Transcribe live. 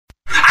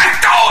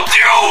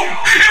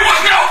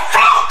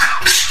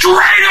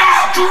Straight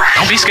up!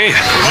 Don't be scared.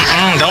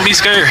 Don't be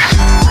scared.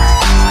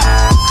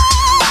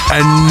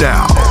 And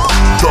now,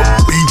 the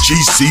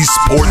BGC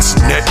Sports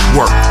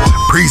Network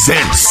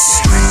presents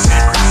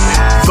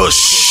The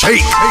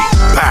Shake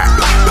Back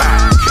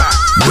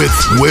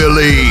with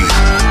Willie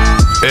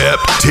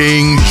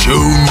Epting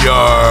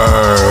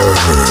Jr.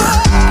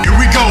 Here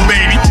we go,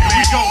 baby.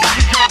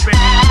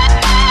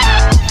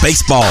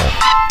 Baseball,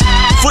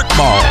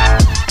 football,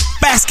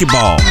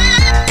 basketball,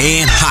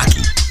 and hockey.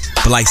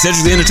 But like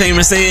Cedric the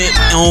Entertainer said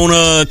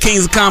on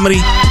Kings of Comedy,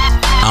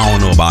 I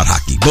don't know about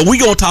hockey. But we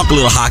gonna talk a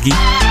little hockey.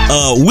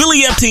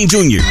 Willie Epting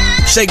Jr.,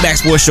 Shake Back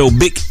Sports Show,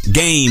 Big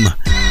Game,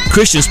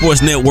 Christian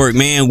Sports Network,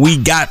 man. We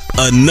got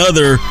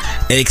another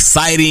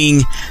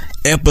exciting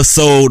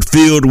episode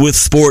filled with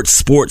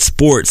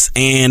sports.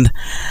 And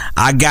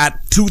I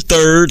got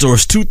two-thirds of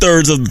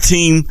the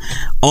team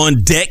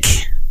on deck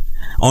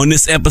on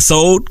this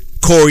episode.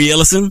 Cory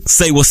Ellison,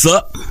 say what's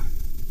up.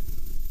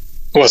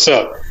 What's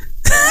up?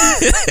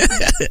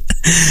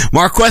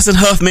 MarQueston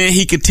Huff, man,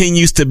 he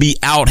continues to be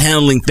out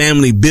handling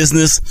family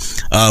business,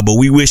 but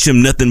we wish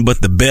him nothing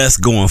but the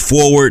best going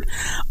forward.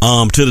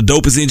 To the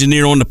dopest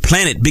engineer on the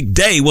planet, Big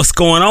Day, what's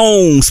going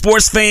on?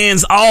 Sports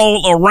fans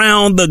all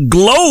around the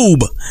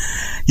globe.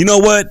 You know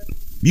what?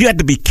 You have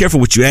to be careful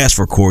what you ask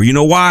for, Cory. You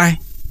know why?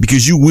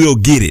 Because you will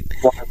get it.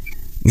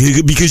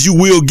 Because you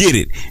will get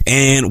it.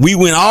 And we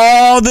went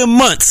all the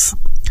months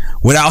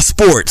without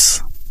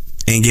sports.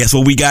 And guess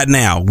what we got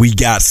now? We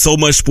got so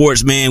much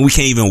sports, man. We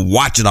can't even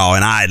watch it all,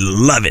 and I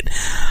love it.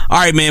 All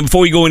right, man,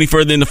 before we go any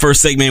further in the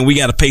first segment, we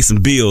got to pay some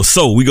bills.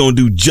 So we're going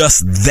to do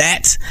just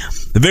that.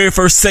 The very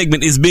first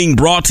segment is being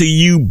brought to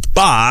you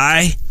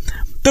by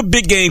the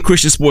Big Game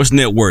Christian Sports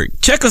Network.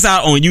 Check us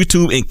out on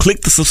YouTube and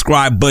click the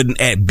subscribe button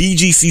at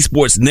BGC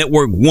Sports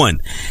Network 1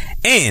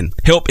 and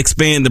help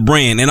expand the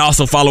brand. And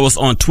also follow us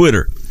on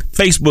Twitter,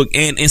 Facebook,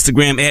 and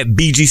Instagram at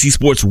BGC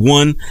Sports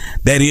 1.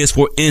 That is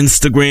for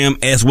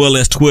Instagram as well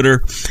as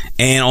Twitter.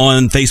 And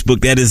on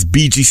Facebook, that is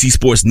BGC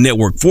Sports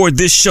Network. For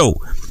this show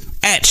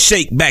at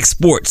Shake Back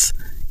Sports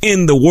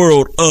in the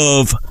world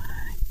of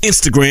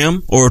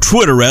Instagram, or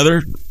Twitter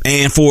rather.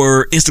 And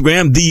for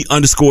Instagram,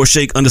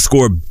 _shake_back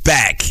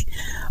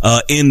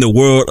in the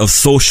world of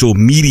social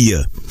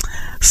media.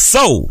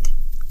 So,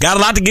 got a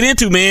lot to get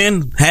into,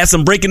 man. Had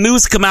some breaking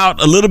news come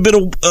out a little bit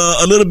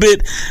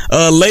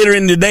later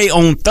in the day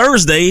on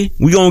Thursday.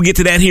 We're going to get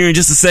to that here in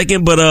just a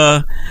second.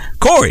 But,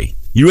 Cory,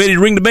 you ready to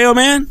ring the bell,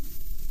 man?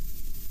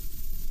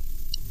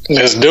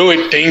 Let's do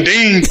it. Ding,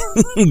 ding.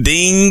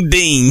 Ding,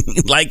 ding.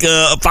 Like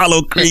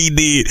Apollo Creed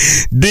did.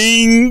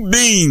 Ding,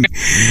 ding.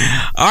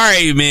 All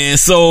right, man.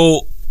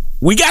 So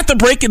we got the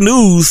breaking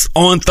news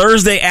on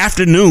Thursday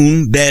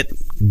afternoon that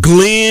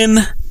Glenn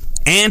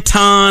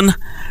Anton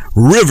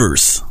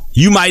Rivers,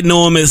 you might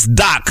know him as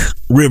Doc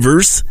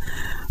Rivers,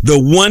 the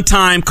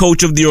one-time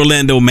coach of the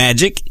Orlando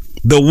Magic,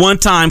 the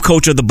one-time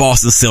coach of the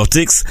Boston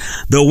Celtics,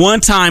 the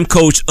one-time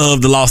coach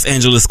of the Los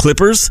Angeles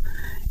Clippers,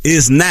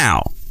 is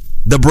now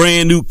the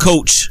brand new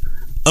coach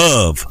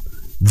of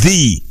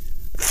the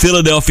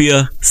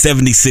Philadelphia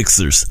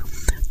 76ers.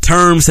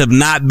 Terms have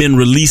not been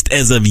released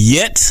as of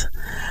yet,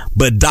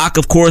 but Doc,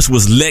 of course,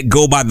 was let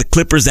go by the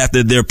Clippers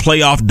after their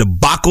playoff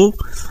debacle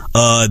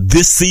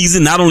this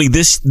season. Not only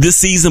this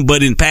season,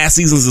 but in past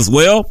seasons as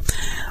well.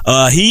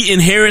 He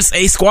inherits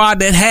a squad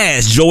that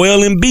has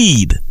Joel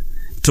Embiid,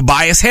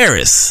 Tobias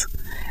Harris,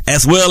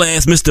 as well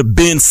as Mr.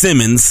 Ben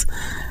Simmons.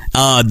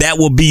 That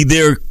will be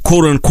their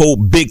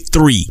quote-unquote big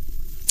three.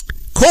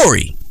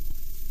 Cory,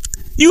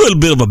 you a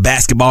bit of a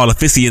basketball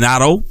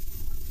aficionado.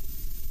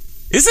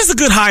 Is this a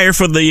good hire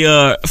for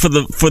the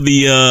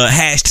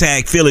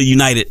hashtag Philly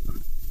United?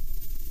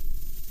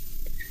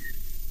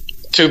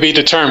 To be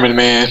determined,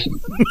 man.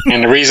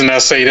 And the reason I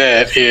say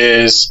that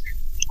is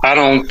I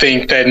don't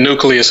think that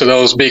nucleus of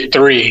those big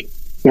three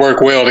work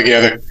well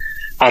together.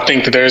 I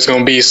think that there's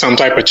going to be some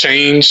type of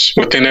change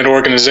within that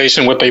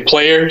organization with their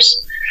players.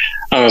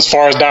 As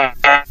far as Doc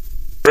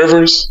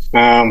Rivers,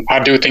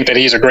 I do think that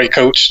he's a great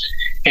coach.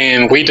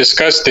 And we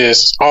discussed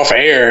this off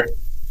air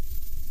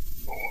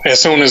as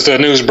soon as the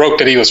news broke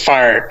that he was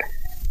fired.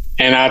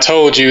 And I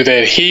told you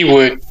that he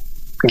would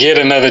get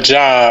another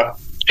job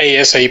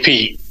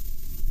ASAP.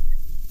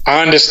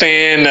 I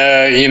understand,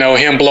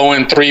 him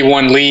blowing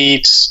 3-1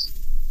 leads.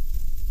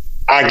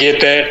 I get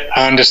that.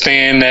 I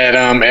understand that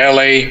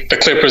LA, the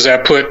Clippers,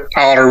 have put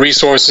all the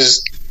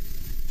resources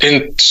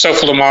and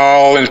shuffled them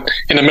all in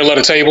the middle of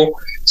the table.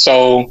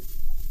 So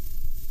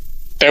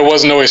there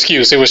was no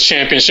excuse. It was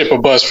championship or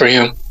bust for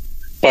him.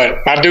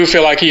 But I do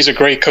feel like he's a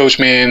great coach,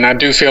 man. I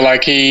do feel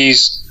like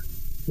he's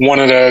one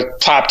of the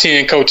top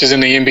 10 coaches in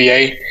the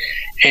NBA.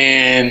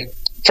 And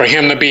for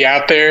him to be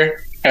out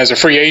there as a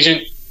free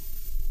agent,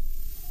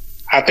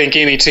 I think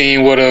any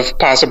team would have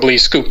possibly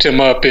scooped him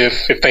up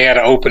if they had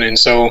an opening.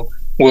 So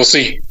we'll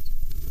see.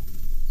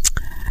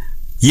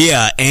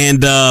 Yeah,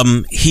 and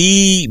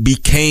he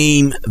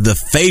became the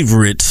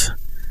favorite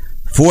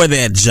for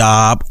that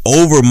job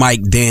over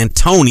Mike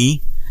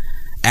D'Antoni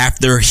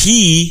after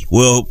he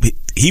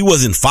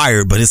wasn't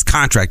fired, but his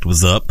contract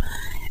was up.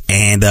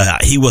 and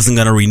he wasn't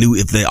going to renew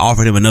if they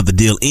offered him another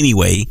deal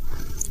anyway.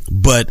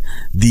 But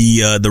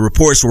the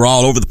reports were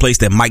all over the place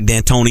that Mike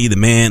D'Antoni, the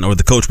man or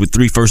the coach with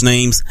 3 first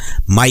names,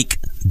 Mike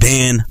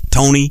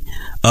D'Antoni,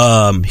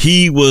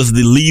 he was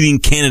the leading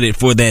candidate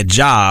for that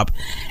job.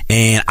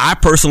 And I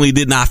personally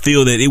did not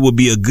feel that it would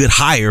be a good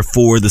hire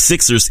for the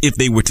Sixers if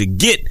they were to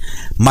get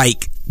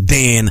Mike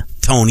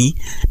D'Antoni,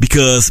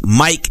 because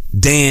Mike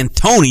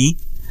D'Antoni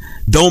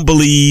don't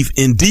believe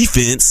in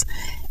defense,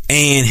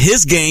 and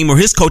his game or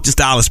his coaching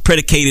style is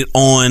predicated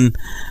on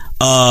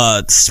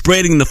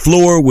spreading the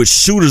floor with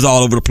shooters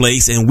all over the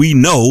place, and we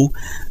know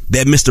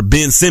that Mr.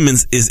 Ben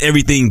Simmons is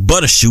everything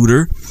but a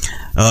shooter.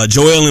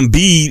 Joel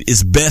Embiid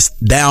is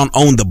best down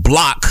on the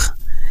block,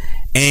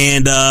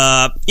 and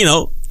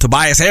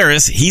Tobias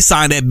Harris, he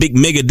signed that big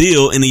mega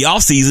deal in the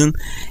offseason,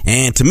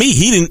 and to me,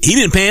 he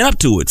didn't pan up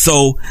to it.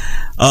 So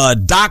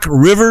Doc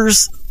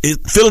Rivers,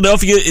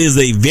 Philadelphia is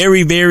a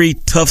very, very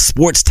tough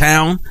sports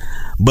town.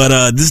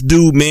 But this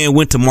dude, man,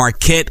 went to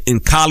Marquette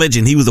in college,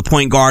 and he was a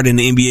point guard in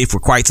the NBA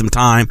for quite some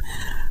time.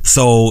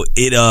 So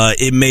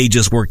it may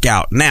just work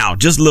out. Now,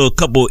 just a little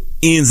couple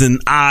ins and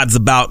odds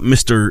about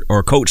Mr.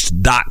 or Coach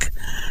Doc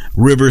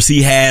Rivers.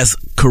 He has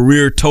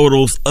career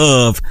totals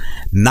of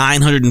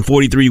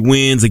 943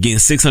 wins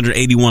against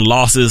 681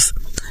 losses.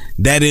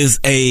 That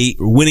is a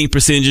winning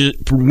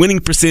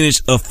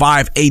percentage of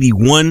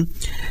 581.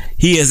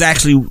 He has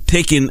actually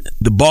taken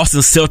the Boston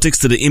Celtics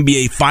to the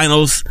NBA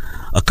Finals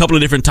a couple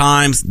of different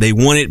times. They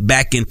won it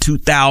back in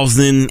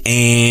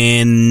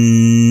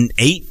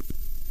 2008.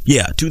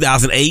 Yeah,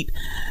 2008.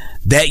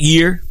 That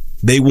year,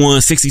 they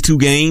won 62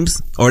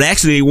 games. Or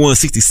actually, they won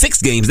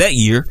 66 games that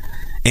year.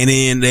 And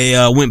then they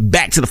went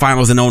back to the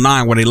finals in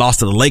 2009 where they lost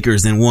to the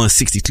Lakers and won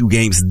 62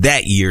 games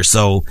that year.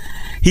 So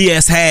he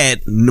has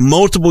had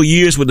multiple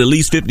years with at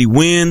least 50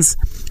 wins.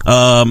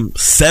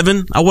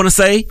 7, I want to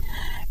say.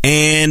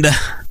 And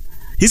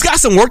he's got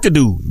some work to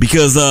do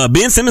because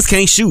Ben Simmons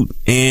can't shoot.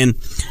 And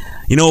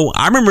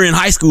I remember in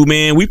high school,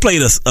 man, we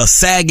played a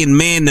sagging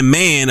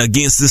man-to-man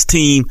against this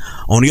team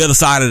on the other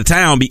side of the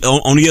town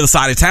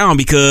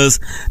because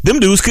them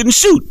dudes couldn't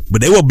shoot,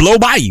 but they would blow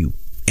by you.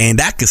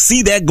 And I could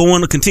see that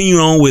going to continue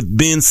on with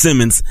Ben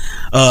Simmons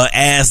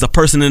as the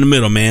person in the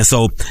middle, man.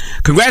 So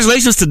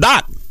congratulations to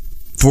Doc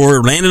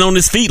for landing on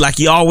his feet like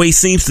he always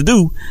seems to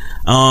do.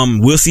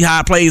 We'll see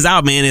how it plays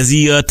out, man, as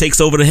he takes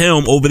over the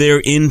helm over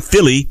there in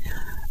Philly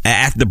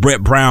after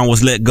Brett Brown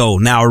was let go.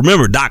 Now,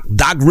 remember, Doc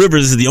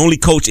Rivers is the only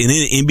coach in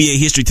NBA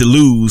history to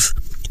lose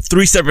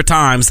 3 separate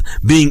times,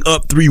 being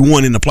up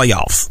 3-1 in the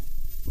playoffs.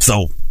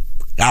 So,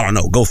 I don't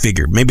know. Go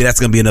figure. Maybe that's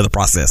going to be another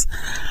process.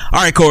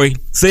 All right, Corey,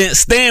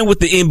 staying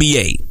with the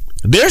NBA.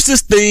 There's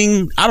this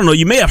thing, I don't know,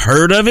 you may have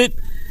heard of it.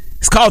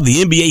 It's called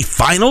the NBA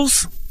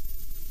Finals.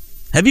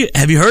 Have you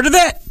heard of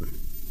that?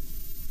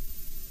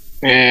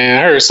 Man,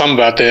 I heard something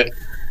about that.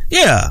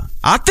 Yeah,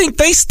 I think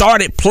they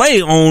started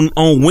play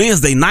on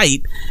Wednesday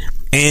night,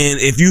 and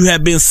if you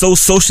have been so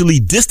socially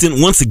distant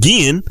once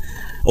again,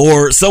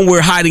 or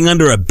somewhere hiding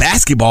under a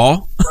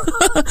basketball,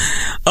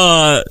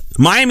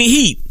 Miami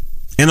Heat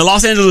and the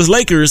Los Angeles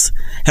Lakers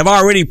have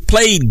already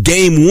played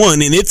game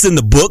 1, and it's in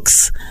the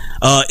books.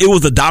 It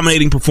was a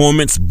dominating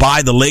performance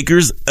by the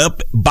Lakers,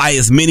 up by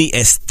as many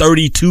as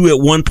 32 at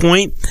one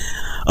point.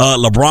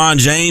 LeBron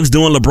James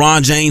doing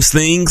LeBron James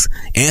things,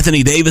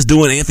 Anthony Davis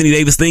doing Anthony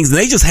Davis things, and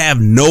they just have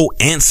no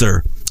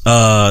answer.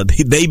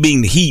 They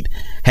being the Heat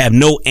have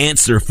no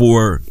answer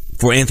for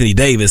Anthony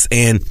Davis,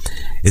 and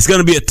it's going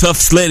to be a tough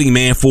sledding,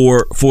 man,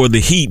 for the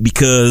Heat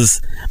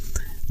because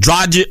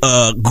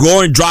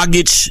Goran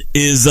Dragic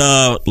is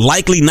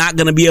likely not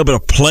going to be able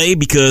to play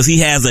because he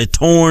has a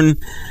torn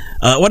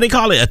what do they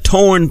call it? A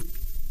torn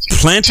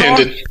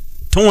plantar?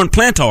 Torn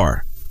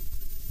plantar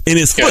in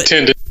his foot.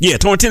 Tendon. Yeah,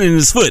 torn tendon in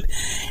his foot.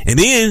 And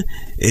then,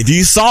 if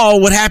you saw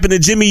what happened to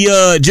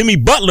Jimmy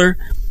Butler,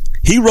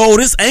 he rolled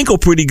his ankle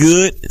pretty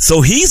good,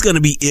 so he's going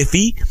to be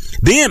iffy.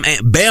 Then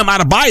Bam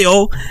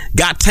Adebayo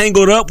got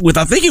tangled up with,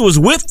 I think it was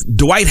with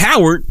Dwight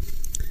Howard,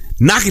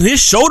 knocking his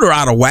shoulder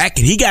out of whack,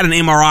 and he got an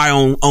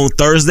MRI on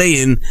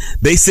Thursday, and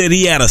they said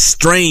he had a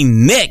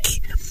strained neck.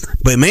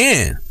 But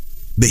man,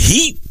 the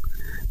Heat,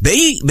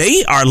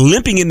 they are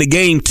limping in the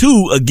game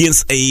too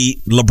against a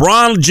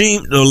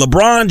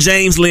LeBron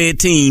James led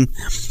team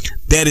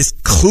that is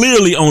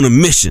clearly on a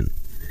mission.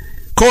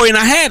 Corey, and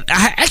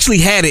I actually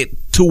had it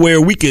to where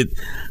we could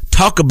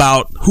talk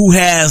about who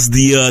has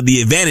the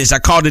advantage. I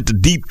called it the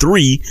deep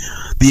 3,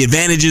 the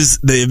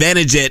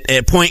advantage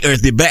at point or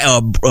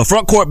the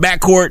front court,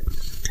 back court,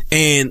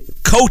 and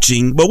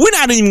coaching. But we're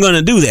not even going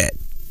to do that.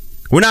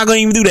 We're not going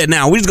to even do that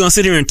now. We're just going to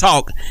sit here and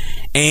talk.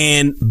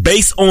 And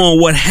based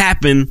on what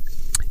happened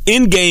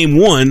in game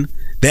 1,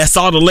 that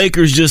saw the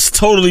Lakers just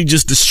totally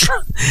destroy.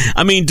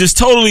 I mean, just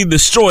totally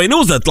destroy. And it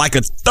was like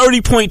a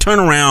 30-point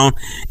turnaround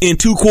in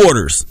 2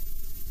 quarters.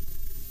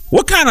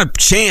 What kind of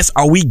chance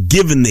are we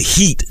giving the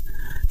Heat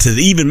to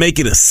even make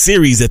it a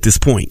series at this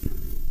point?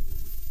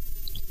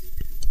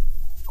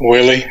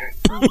 Willie,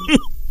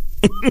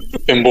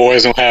 them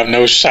boys don't have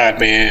no shot,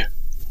 man.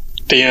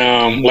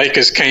 the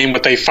Lakers came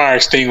with their fire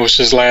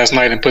extinguishers last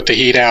night and put the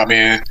Heat out,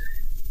 man.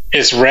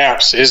 It's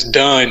wraps. It's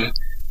done.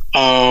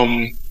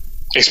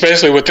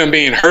 Especially with them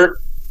being hurt.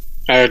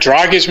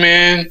 Dragic,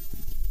 man,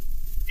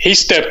 he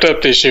stepped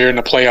up this year in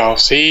the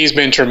playoffs. He's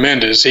been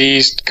tremendous.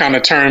 He's kind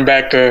of turned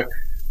back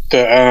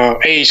the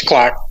age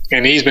clock,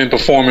 and he's been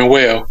performing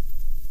well.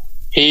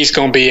 He's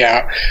going to be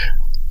out.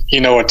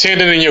 A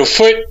tendon in your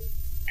foot,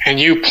 and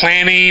you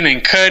planning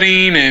and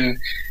cutting and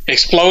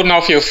exploding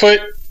off your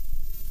foot,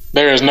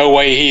 there is no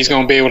way he's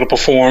going to be able to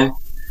perform.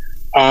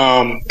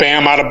 Bam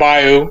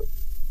Adebayo,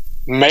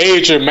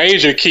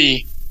 major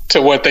key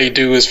to what they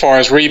do as far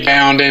as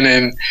rebounding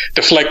and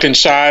deflecting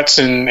shots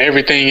and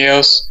everything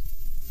else.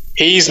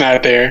 He's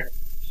not there.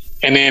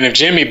 And then if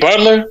Jimmy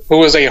Butler,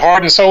 who is a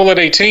heart and soul of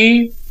their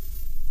team,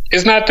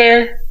 is not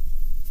there,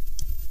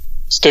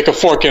 stick a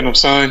fork in them,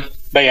 son.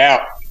 They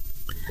out.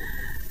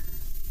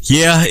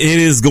 Yeah, it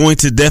is going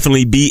to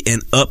definitely be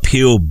an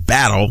uphill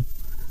battle,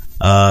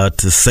 to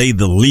say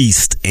the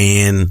least.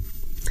 And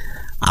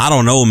I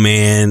don't know,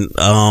 man.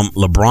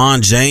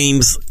 LeBron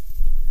James,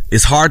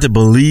 it's hard to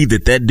believe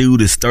that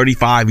dude is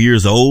 35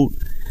 years old,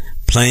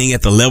 playing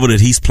at the level that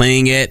he's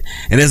playing at.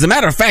 And as a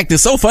matter of fact,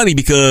 it's so funny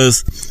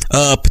because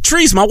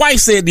Patrice, my wife,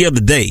 said the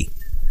other day,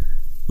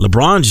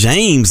 LeBron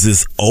James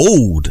is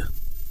old.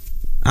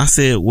 I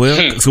said,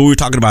 well, so we were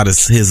talking about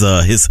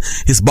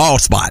his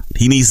bald spot.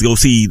 He needs to go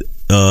see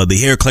the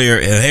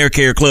hair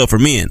care club for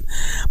men.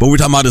 But we're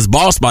talking about his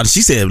bald spot.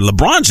 She said,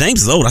 LeBron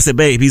James is old. I said,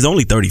 babe, he's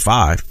only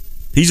 35.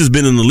 He's just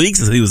been in the league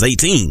since he was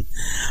 18.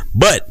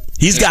 But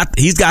he's got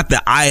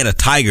the eye of the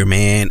tiger,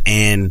 man.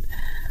 And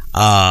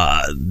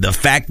the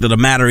fact of the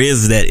matter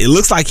is that it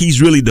looks like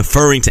he's really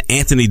deferring to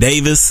Anthony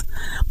Davis.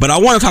 But I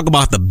want to talk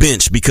about the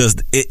bench because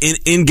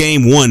in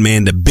game one,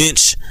 man, the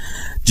bench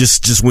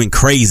just went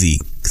crazy.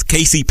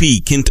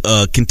 KCP,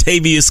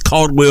 Kentavious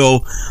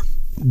Caldwell,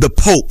 the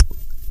Pope,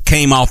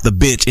 came off the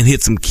bench and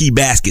hit some key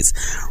baskets.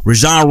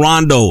 Rajon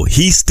Rondo,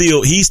 he's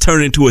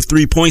turned into a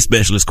 3-point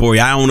specialist, Corey.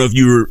 I don't know if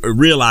you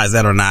realize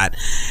that or not.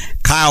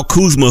 Kyle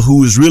Kuzma,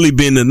 who has really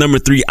been the number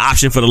 3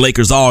 option for the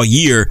Lakers all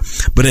year,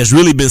 but has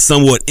really been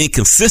somewhat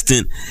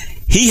inconsistent,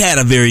 he had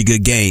a very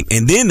good game.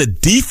 And then the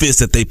defense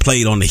that they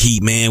played on the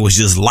Heat, man, was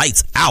just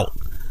lights out.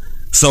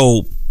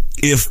 So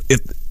if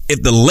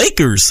the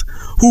Lakers,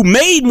 who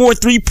made more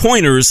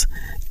 3-pointers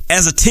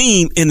as a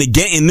team in the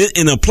game,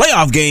 in a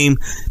playoff game,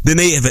 than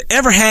they have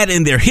ever had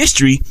in their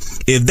history,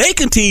 if they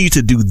continue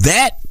to do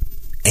that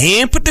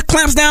and put the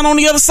clamps down on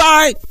the other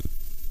side,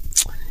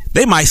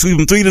 they might sweep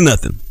them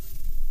 3-0.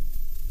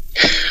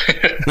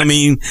 I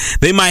mean,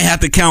 they might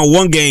have to count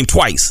one game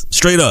twice,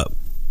 straight up.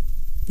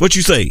 What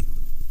you say?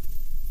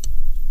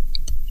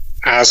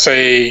 I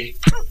say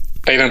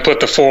they done put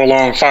the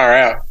 4-alarm fire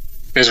out.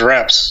 It's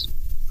wraps.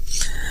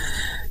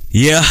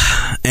 Yeah,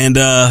 and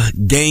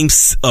game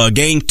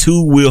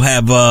 2 will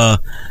have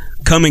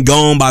come and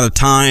gone by the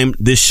time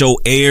this show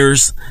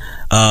airs.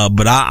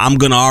 But I'm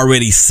going to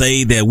already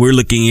say that we're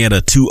looking at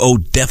a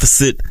 2-0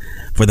 deficit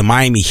for the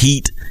Miami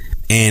Heat.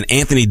 And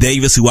Anthony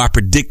Davis, who I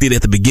predicted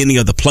at the beginning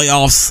of the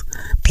playoffs,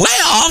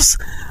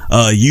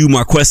 you,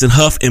 MarQueston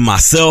Huff, and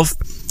myself,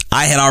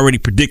 I had already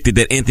predicted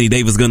that Anthony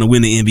Davis is going to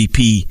win the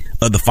MVP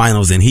of the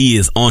finals, and he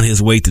is on his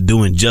way to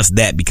doing just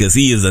that because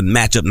he is a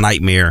matchup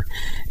nightmare,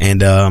 and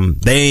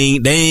they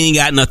ain't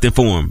got nothing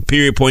for him.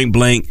 Period, point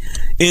blank.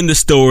 End the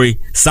story.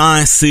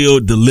 Signed,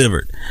 sealed,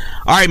 delivered.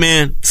 All right,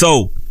 man.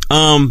 So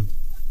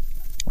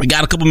we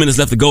got a couple minutes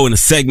left to go in the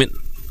segment.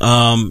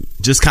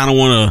 Just kind of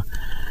want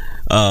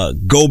to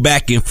go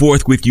back and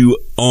forth with you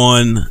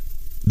on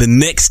the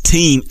next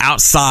team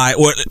outside,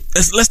 or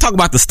let's talk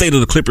about the state of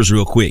the Clippers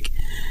real quick.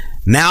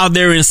 Now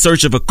they're in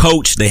search of a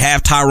coach. They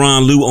have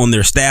Tyronn Lue on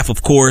their staff,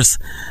 of course.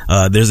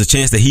 There's a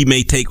chance that he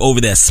may take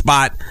over that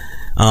spot.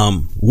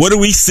 What do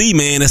we see,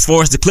 man, as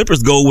far as the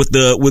Clippers go with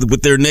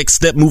their next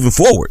step moving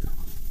forward?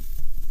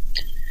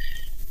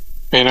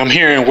 And I'm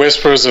hearing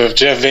whispers of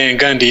Jeff Van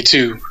Gundy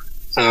too.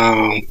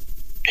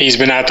 He's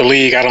been out the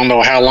league I don't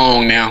know how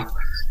long now,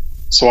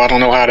 so I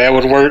don't know how that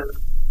would work.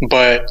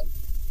 But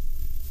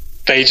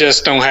they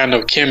just don't have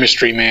no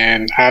chemistry,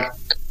 man.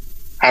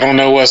 I don't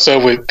know what's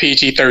up with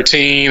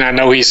PG-13. I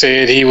know he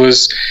said he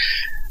was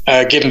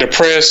getting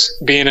depressed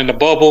being in the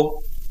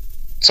bubble.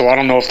 So I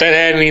don't know if that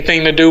had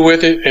anything to do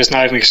with it. It's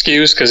not an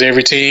excuse because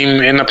every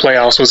team in the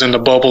playoffs was in the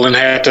bubble and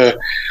had to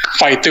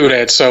fight through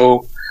that.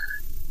 So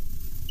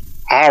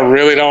I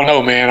really don't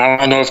know, man. I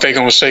don't know if they're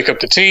going to shake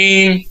up the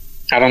team.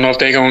 I don't know if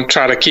they're going to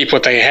try to keep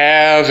what they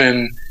have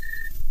and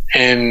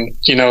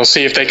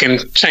see if they can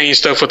change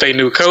stuff with their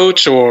new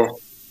coach or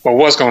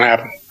what's going to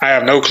happen. I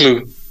have no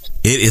clue.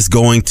 it is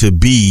going to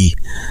be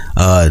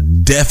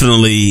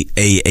definitely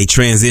a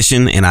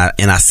transition. And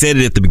I said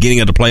it at the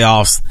beginning of the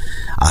playoffs.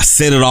 I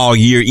said it all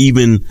year,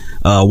 even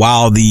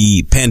while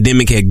the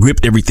pandemic had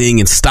gripped everything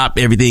and stopped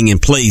everything in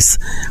place,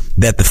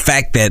 that the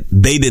fact that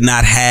they did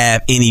not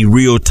have any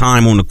real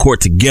time on the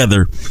court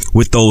together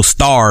with those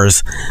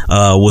stars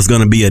was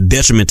going to be a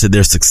detriment to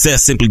their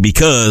success, simply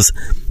because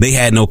they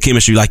had no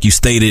chemistry, like you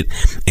stated.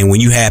 And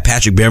when you had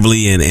Patrick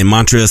Beverley and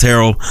Montrezl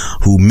Harrell,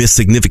 who missed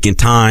significant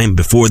time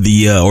before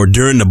or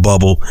during the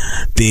bubble,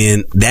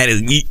 then that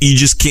is, you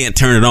just can't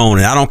turn it on.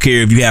 And I don't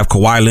care if you have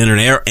Kawhi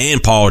Leonard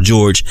and Paul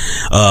George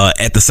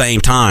at the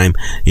same time,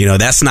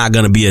 that's not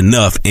going to be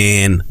enough.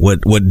 And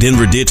what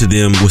Denver did to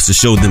them was to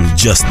show them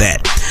just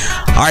that.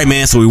 All right,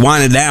 man. So we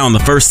winded down the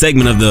first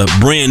segment of the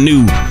brand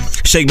new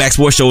Shake Back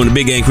Sports Show on the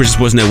Big Game Christian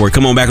Sports Network.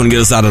 Come on back on the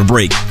other side of the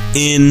break.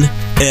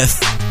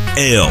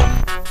 NFL.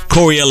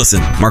 Cory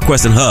Ellison,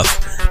 MarQueston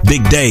Huff,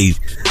 Big Dave,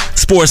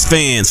 sports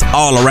fans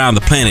all around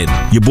the planet.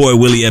 Your boy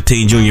Willie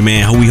Epting Jr.,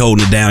 man. We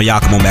holding it down. Y'all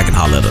come on back and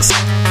holler at us.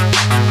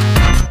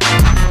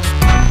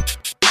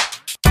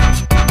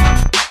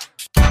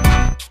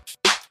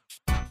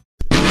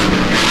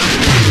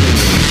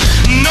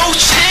 No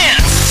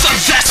chance, so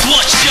that's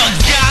what you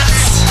got.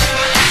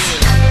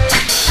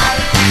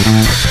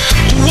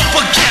 Up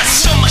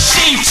against a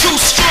machine too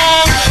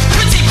strong.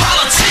 Pretty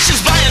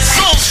politicians buying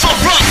souls for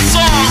run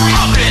song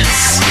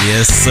puppets.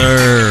 Yes,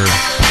 sir.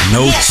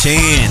 No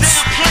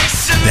chance.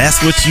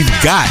 That's what you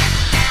got.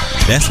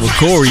 That's what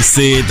Cory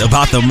said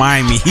about the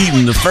Miami Heat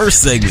in the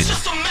first segment.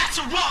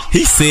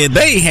 He said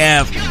they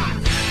have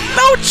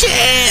no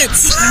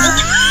chance.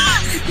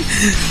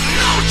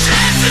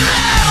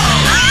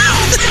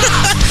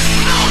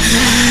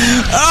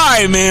 All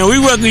right, man. We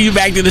welcome you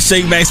back to the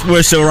Shake Back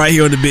Sports Show right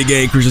here on the Big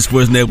Game Christian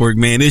Sports Network,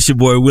 man. It's your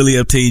boy Willie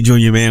Epting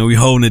Jr., man. We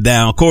holding it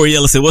down. Cory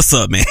Ellison, what's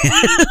up, man?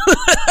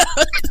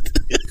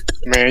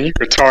 Man, you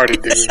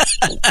retarded, dude.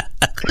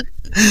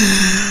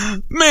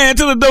 Man,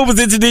 to the dopest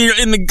engineer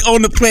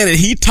on the planet,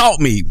 he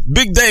taught me.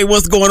 Big Day,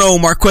 what's going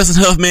on, MarQueston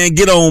Huff, man?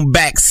 Get on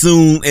back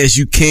soon as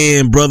you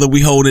can, brother. We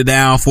hold it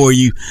down for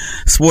you.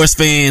 Sports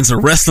fans,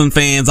 wrestling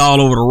fans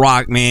all over the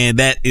rock, man.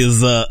 That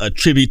is a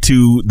tribute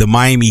to the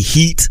Miami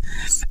Heat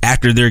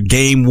after their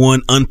game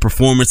 1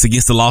 unperformance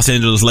against the Los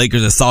Angeles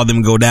Lakers that saw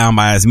them go down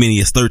by as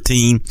many as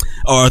 32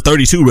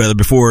 rather,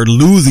 before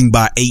losing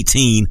by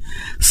 18.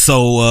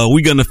 So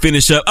we're going to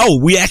finish up. Oh,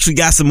 we actually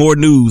got some more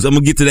news. I'm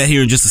going to get to that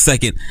here in just a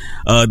second.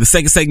 The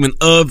second segment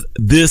of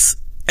this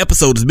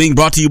episode is being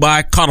brought to you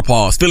by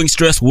Caught-A-Pause. Feeling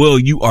stressed? Well,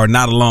 you are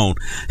not alone.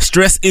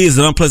 Stress is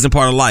an unpleasant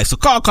part of life, so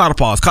call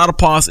Caught-A-Pause.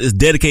 Caught-A-Pause is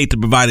dedicated to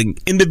providing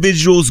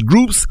individuals,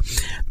 groups,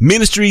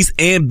 ministries,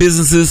 and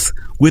businesses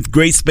with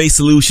great space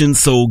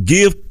solutions. So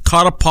give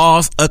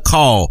Caught-A-Pause a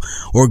call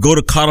or go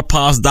to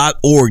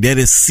caughtapause.org. That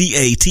is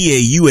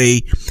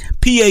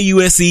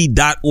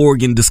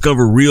CAUTAPAUSE.org and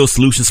discover real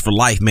solutions for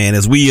life, man.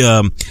 As we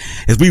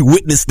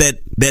witness that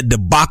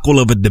debacle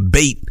of a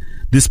debate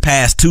this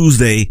past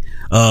Tuesday,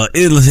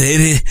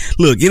 it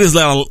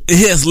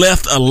has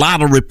left a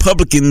lot of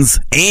Republicans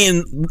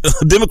and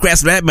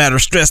Democrats, for that matter,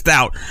 stressed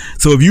out.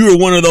 So if you are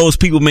one of those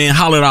people, man,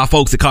 holler at our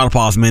folks at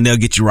Caught-A-Pause, man. They'll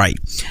get you right.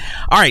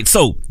 All right.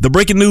 So the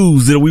breaking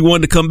news that we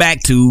wanted to come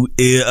back to,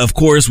 of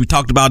course, we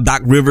talked about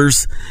Doc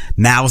Rivers.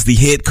 Now is the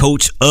head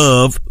coach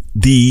of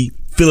the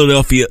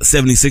Philadelphia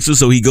 76ers.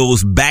 So he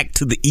goes back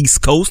to the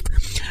East Coast,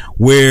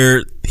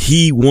 where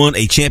he won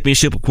a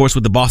championship, of course,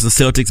 with the Boston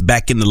Celtics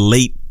back in the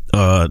late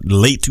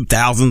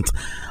 2000s.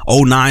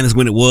 09 is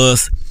when it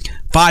was.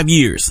 5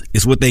 years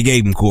is what they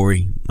gave him,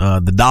 Cory.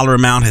 The dollar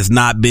amount has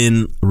not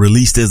been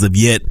released as of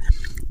yet,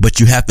 but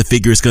you have to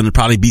figure it's going to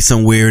probably be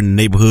somewhere in the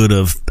neighborhood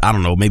of, I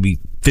don't know, maybe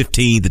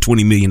 $15 to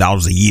 $20 million a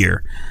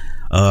year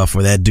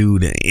for that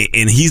dude.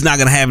 And he's not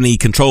going to have any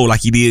control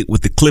like he did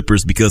with the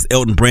Clippers, because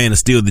Elton Brand is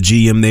still the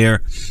GM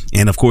there.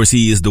 And of course,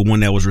 he is the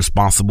one that was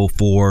responsible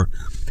for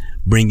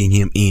bringing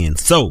him in.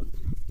 So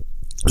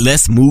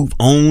let's move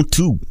on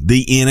to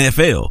the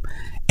NFL.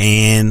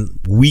 And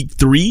week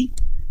 3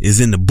 is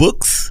in the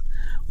books.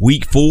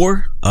 Week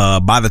 4,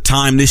 by the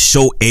time this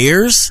show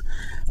airs,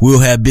 we'll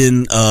have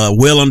been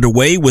well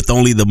underway with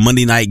only the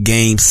Monday night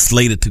games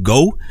slated to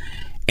go.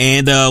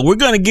 And we're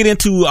going to get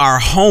into our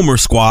Homer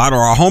squad,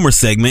 or our Homer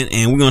segment,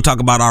 and we're going to talk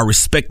about our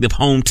respective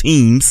home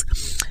teams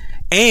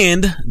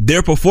and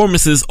their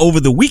performances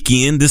over the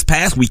weekend, this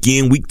past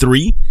weekend, week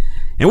 3.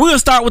 And we're going to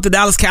start with the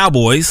Dallas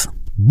Cowboys.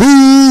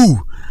 Boo!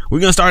 We're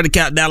going to start the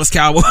Dallas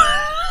Cowboys.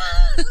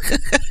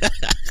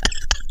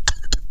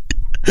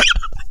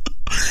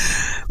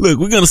 Look,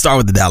 we're going to start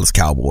with the Dallas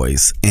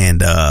Cowboys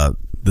and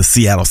the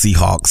Seattle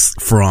Seahawks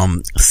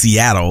from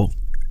Seattle.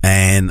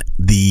 And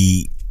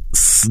the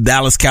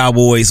Dallas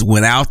Cowboys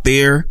went out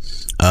there.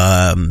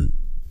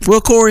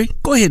 Well, Cory,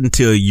 go ahead and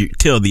tell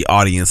the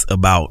audience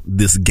about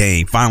this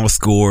game, final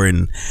score,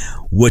 and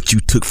what you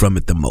took from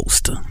it the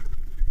most.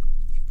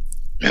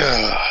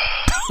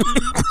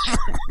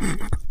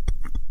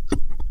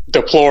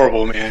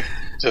 Deplorable, man.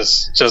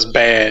 Just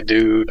bad,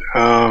 dude.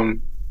 Our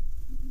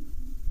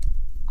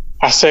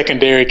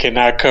secondary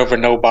cannot cover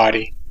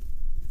nobody.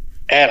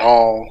 at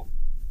all.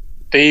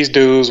 These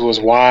dudes was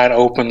wide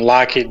open.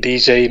 Lockett,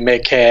 DJ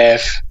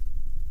Metcalf,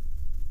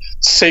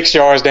 6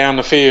 yards down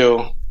the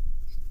field,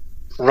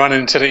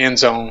 running into the end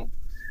zone.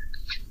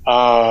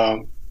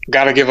 Got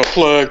to give a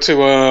plug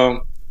to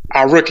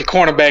our rookie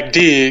cornerback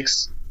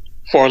Diggs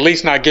for at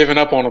least not giving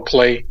up on a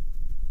play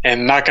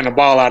and knocking the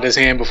ball out of his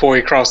hand before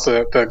he crossed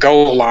the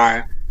goal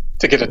line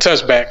to get a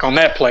touchback on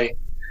that play.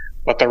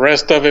 But the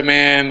rest of it,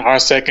 man, our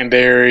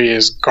secondary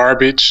is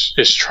garbage.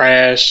 It's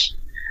trash.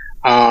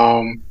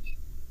 I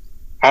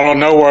don't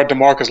know where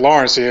DeMarcus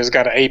Lawrence is.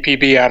 Got an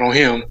APB out on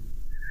him.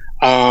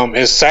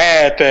 It's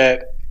sad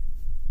that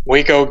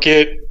we go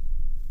get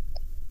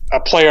a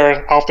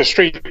player off the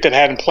street that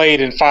hadn't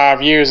played in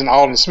 5 years in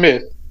Alden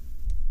Smith,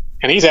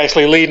 and he's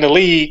actually leading the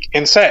league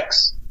in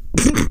sacks.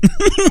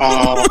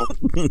 I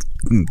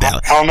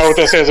don't know what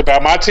that says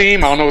about my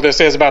team. I don't know what that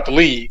says about the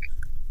league.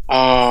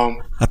 I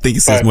think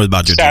it says more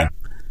about your team.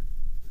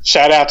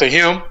 Shout out to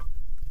him.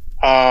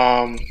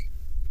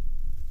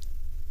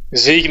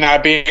 Zeke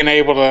not being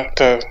able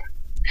to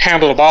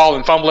handle the ball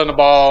and fumbling the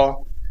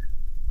ball.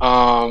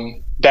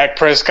 Dak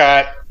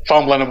Prescott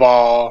fumbling the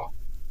ball.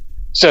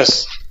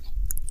 Just,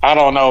 I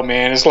don't know,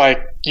 man. It's like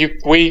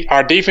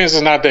our defense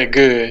is not that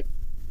good,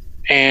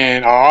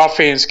 and our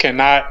offense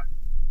cannot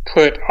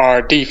put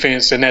our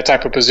defense in that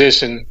type of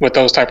position with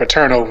those type of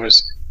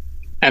turnovers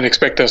and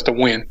expect us to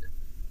win.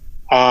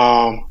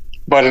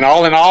 But in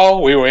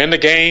all, we were in the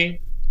game,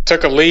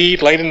 took a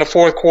lead late in the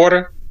fourth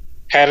quarter,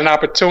 had an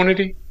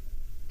opportunity.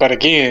 But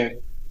again,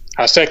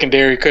 our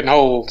secondary couldn't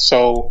hold.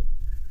 So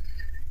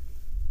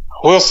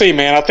we'll see,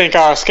 man. I think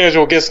our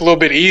schedule gets a little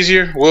bit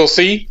easier. We'll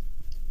see.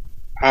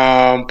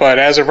 But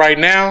as of right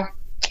now,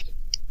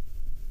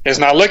 it's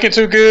not looking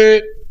too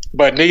good,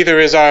 but neither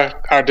is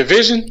our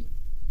division.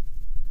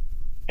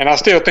 And I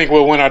still think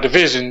we'll win our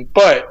division,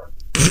 but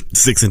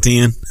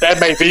 6-10. It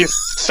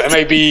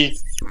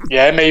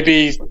may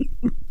be,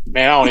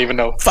 man, I don't even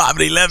know.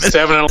 5-11.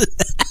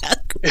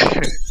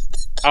 7-11.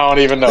 I don't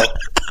even know.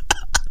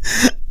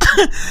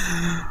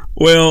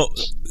 Well,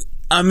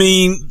 I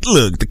mean,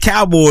 look, the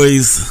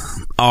Cowboys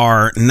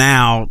are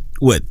now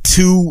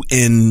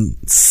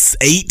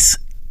 2-8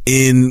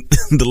 in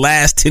the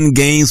last 10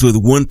 games with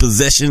one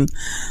possession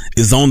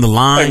is on the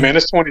line. Hey man,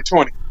 it's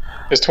 2020.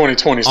 It's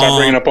 2020. Stop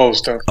bringing up old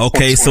stuff.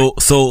 Okay, so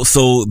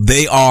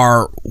they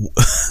are.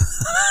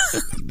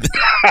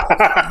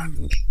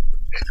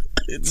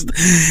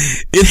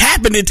 It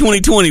happened in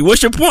 2020.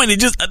 What's your point?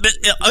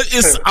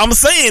 I'm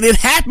saying it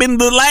happened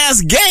the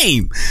last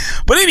game.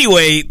 But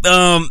anyway,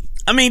 I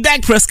mean,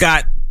 Dak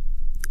Prescott,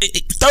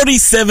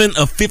 37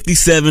 of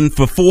 57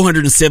 for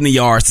 470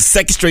 yards. The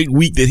second straight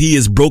week that he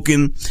has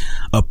broken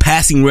a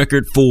passing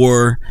record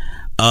for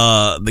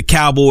the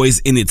Cowboys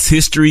in its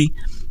history.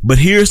 But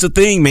here's the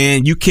thing,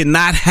 man. You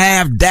cannot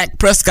have Dak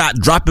Prescott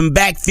dropping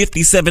back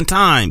 57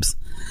 times.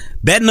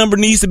 That number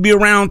needs to be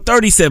around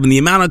 37, the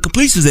amount of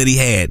completions that he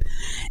had.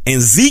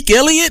 And Zeke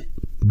Elliott,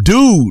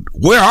 dude,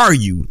 where are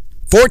you?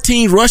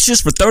 14 rushes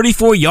for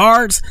 34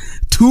 yards,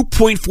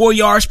 2.4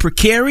 yards per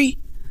carry.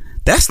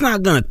 That's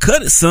not going to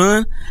cut it,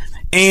 son.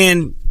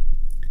 And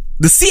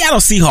the Seattle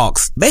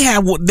Seahawks, they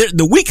have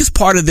the weakest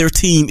part of their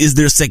team is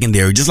their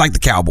secondary, just like the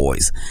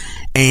Cowboys.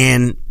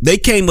 And they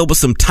came up with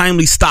some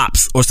timely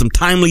stops or some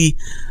timely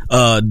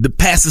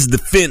passes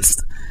defense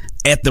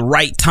at the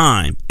right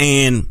time.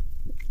 And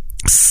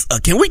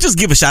can we just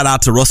give a shout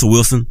out to Russell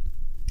Wilson?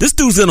 This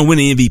dude's going to win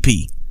the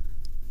MVP.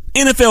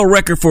 NFL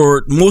record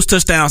for most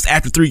touchdowns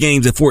after 3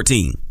 games at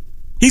 14.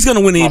 He's going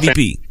to win the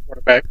MVP.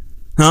 Quarterback.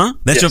 Huh?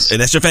 That's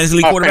your fantasy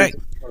league quarterback?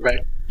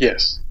 Quarterback.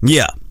 Yes.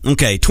 Yeah.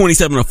 Okay.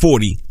 27 of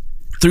 40,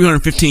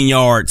 315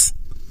 yards,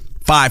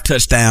 5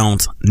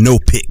 touchdowns, no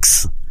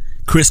picks.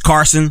 Chris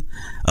Carson,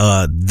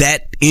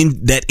 that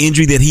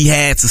injury that he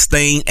had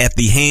sustained at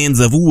the hands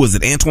of, who was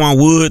it, Antoine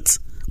Woods,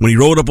 when he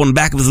rolled up on the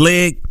back of his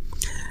leg.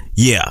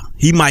 Yeah,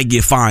 he might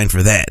get fined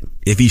for that.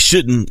 If he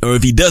shouldn't, or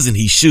if he doesn't,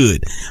 he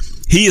should.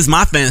 He is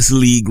my fantasy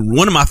league,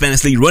 one of my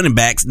fantasy league running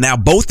backs. Now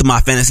both of my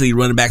fantasy league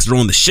running backs are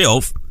on the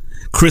shelf.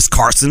 Chris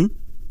Carson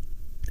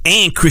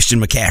and Christian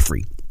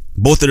McCaffrey.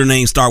 Both of their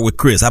names start with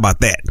Chris. How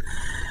about that?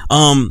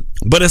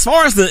 But as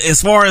far as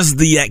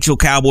the actual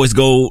Cowboys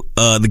go,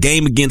 the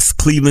game against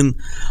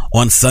Cleveland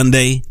on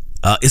Sunday,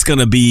 it's going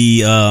to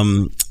be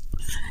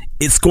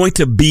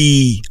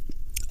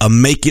a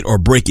make it or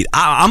break it.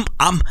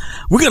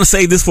 We're going to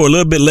save this for a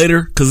little bit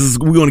later because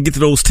we're going to get to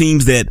those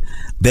teams that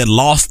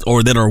lost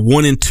or that are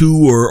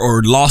 1-2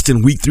 or lost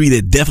in week 3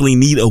 that definitely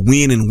need a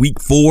win in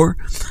week 4.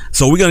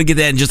 So we're going to get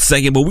that in just a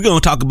second, but we're going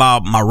to talk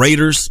about my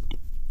Raiders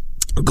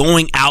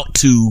going out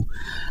to,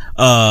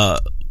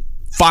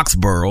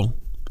 Foxborough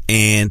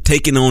and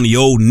taking on the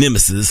old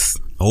nemesis,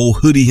 old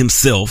hoodie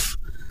himself,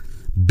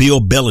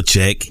 Bill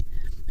Belichick.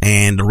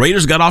 And the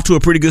Raiders got off to a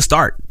pretty good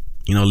start.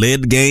 You know,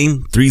 led the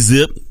game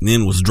 3-zip,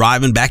 then was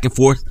driving back and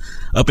forth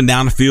up and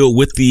down the field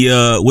with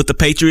the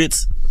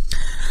Patriots.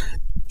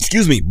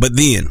 Excuse me. But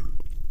then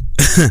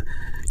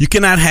you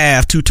cannot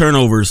have 2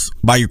 turnovers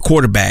by your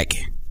quarterback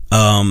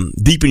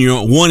deep in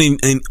your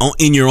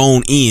in your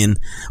own end,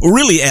 or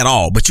really at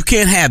all. But you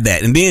can't have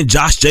that. And then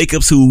Josh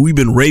Jacobs, who we've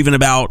been raving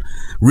about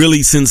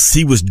really since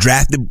he was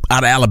drafted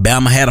out of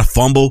Alabama, had a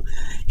fumble.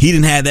 He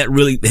didn't have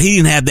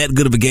that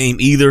good of a game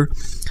either.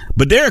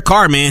 But Derek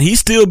Carr, man,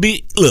 this dude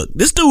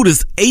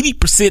is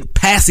 80%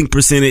 passing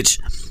percentage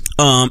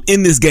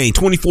in this game.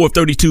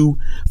 24-32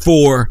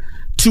 for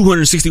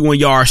 261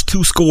 yards,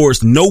 2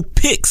 scores, no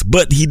picks,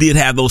 but he did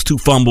have those 2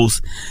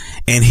 fumbles.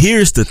 And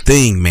here's the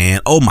thing,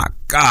 man. Oh my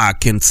God.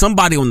 Can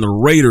somebody on the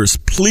Raiders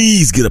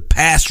please get a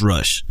pass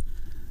rush?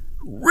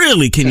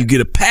 Really, can you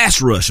get a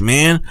pass rush,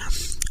 man?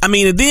 I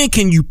mean, and then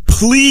can you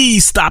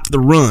please stop the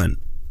run?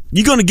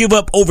 You're going to give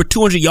up over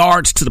 200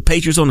 yards to the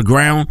Patriots on the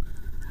ground?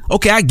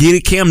 Okay, I get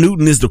it. Cam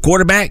Newton is the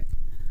quarterback,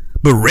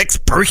 but Rex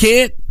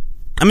Burkhead?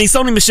 I mean,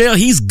 Sony Michel,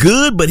 he's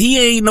good, but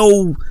he ain't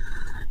no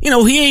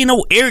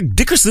Eric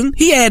Dickerson.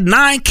 He had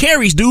 9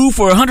 carries, dude,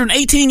 for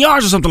 118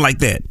 yards or something like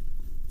that.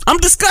 I'm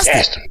disgusted.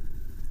 Yes.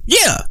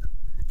 Yeah.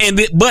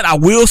 But I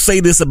will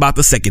say this about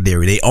the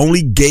secondary. They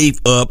gave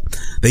up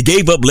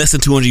less than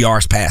 200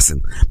 yards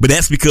passing. But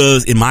that's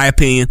because, in my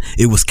opinion,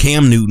 it was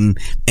Cam Newton,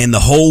 and the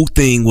whole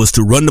thing was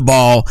to run the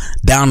ball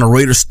down the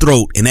Raiders'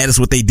 throat, and that is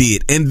what they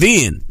did. And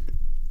then,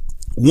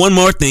 one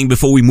more thing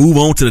before we move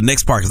on to the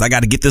next part, because I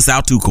got to get this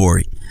out too,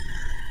 Corey.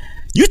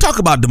 You talk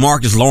about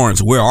DeMarcus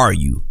Lawrence, where are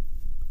you?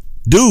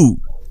 Dude,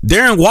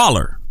 Darren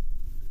Waller.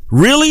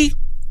 Really?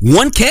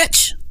 1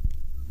 catch?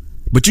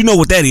 But you know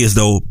what that is,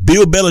 though.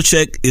 Bill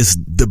Belichick is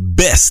the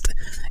best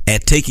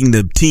at taking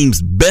the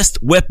team's best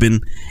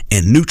weapon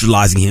and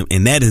neutralizing him,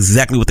 and that is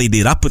exactly what they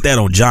did. I put that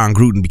on John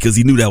Gruden because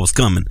he knew that was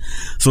coming.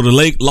 So the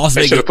Las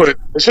Vegas... They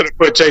should have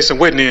put Jason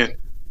Witten in.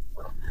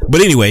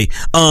 But anyway,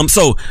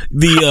 so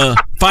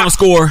the final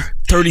score,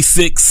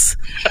 36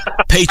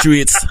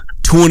 Patriots,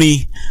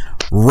 20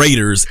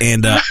 Raiders.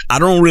 And I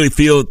don't really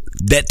feel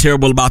that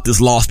terrible about this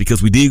loss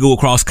because we did go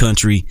across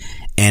country,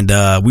 and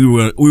we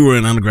were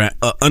an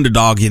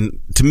underdog. And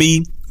to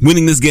me,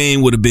 winning this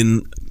game would have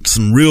been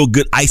some real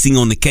good icing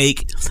on the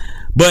cake,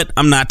 but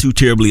I'm not too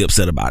terribly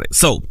upset about it.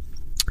 So,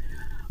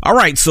 all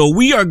right, so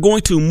we are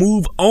going to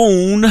move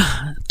on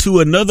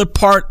to another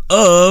part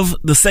of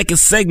the second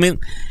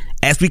segment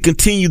as we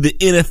continue the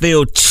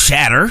NFL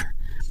chatter,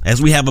 as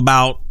we have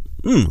about,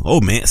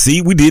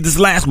 see, we did this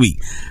last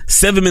week.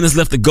 7 minutes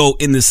left to go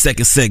in this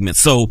second segment.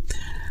 So,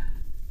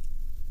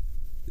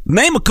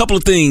 name a couple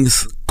of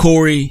things,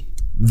 Corey,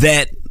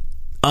 that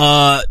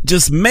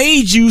just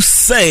made you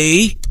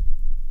say,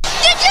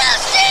 Did you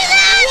see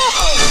that?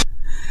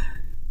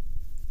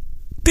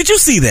 Did you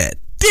see that?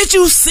 Did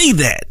you see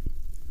that?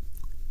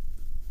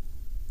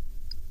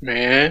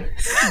 Man.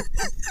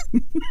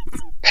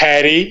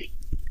 Patrick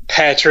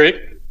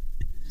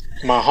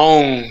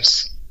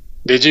Mahomes.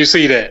 Did you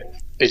see that?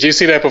 Did you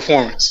see that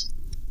performance?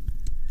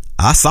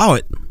 I saw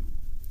it.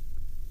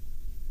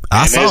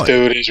 This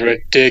dude is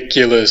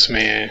ridiculous,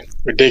 man.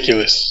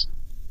 Ridiculous.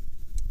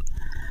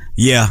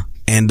 Yeah,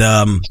 and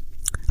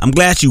I'm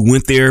glad you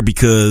went there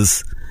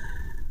because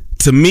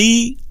to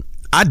me,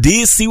 I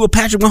did see what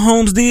Patrick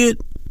Mahomes did.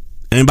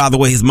 And by the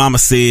way, his mama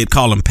said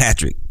call him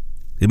Patrick.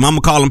 If mama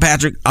call him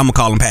Patrick, I'm gonna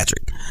call him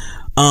Patrick.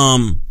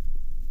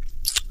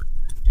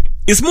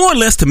 It's more or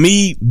less to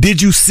me,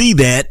 did you see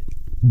that?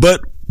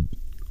 But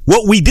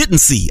what we didn't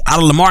see out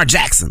of Lamar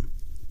Jackson.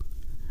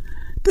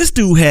 This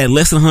dude had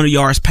less than 100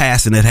 yards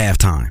passing at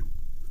halftime.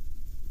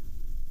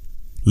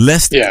 I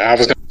was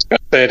going to discuss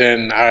that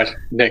in our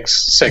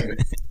next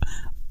segment.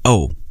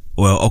 Oh,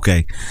 well,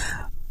 okay.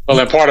 Well,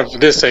 and part of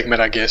this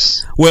segment, I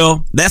guess.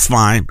 Well, that's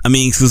fine. I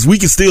mean, because we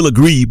can still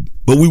agree,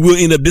 but we will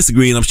end up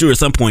disagreeing, I'm sure, at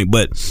some point.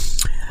 But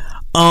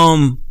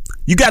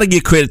you got to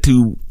give credit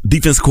to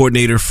defense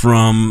coordinator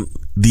from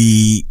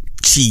the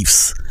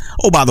Chiefs.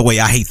 Oh, by the way,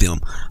 I hate them.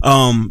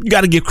 You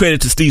got to give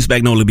credit to Steve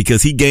Spagnuolo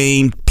because he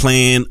game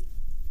planned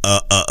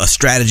a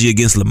strategy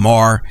against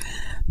Lamar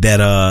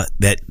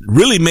that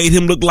really made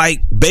him look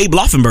like Babe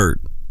Laufenberg.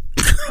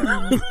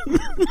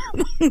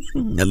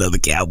 Another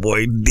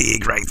cowboy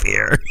dig right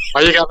there.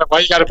 Why you got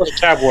to put a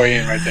cowboy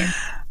in right there?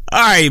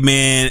 All right,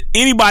 man.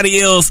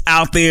 Anybody else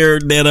out there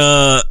that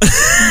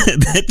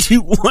that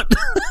you want?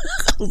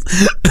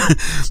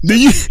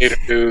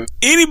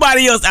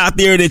 Anybody else out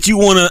there that you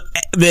want to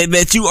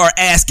that you are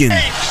asking?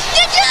 Hey,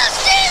 did you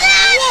see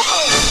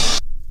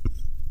that?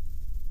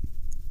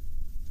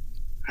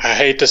 I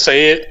hate to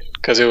say it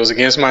because it was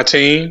against my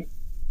team,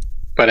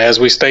 but as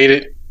we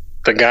stated,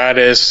 the guy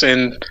that's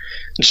in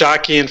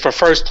jockeying for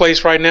first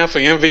place right now for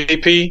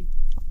MVP,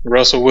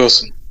 Russell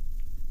Wilson.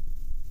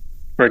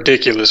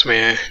 Ridiculous,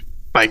 man.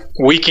 Like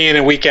week in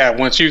and week out.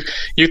 Once you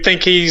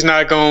think he's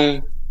not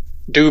going to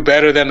do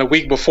better than the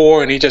week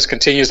before, and he just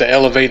continues to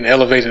elevate and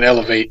elevate and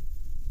elevate.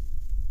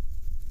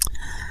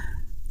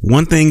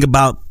 One thing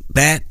about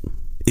that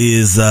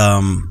is, I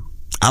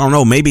don't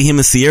know, maybe him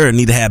and Sierra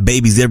need to have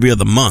babies every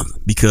other month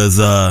because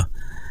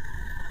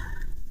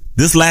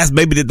this last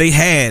baby that they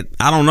had,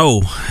 I don't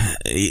know,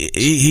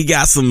 he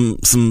got some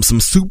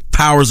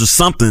superpowers or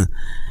something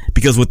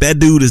because what that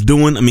dude is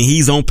doing, I mean,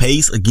 he's on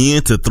pace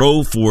again to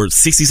throw for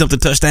 60 something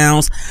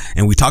touchdowns.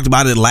 And we talked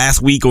about it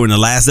last week or in the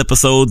last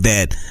episode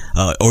that,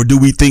 or do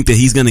we think that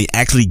he's going to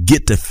actually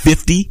get to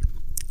 50?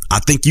 I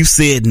think you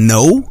said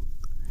no.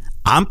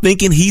 I'm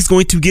thinking he's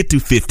going to get to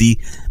 50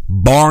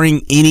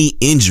 barring any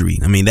injury.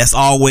 I mean, that's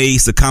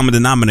always the common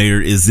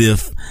denominator is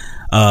if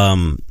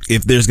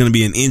there's going to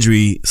be an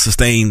injury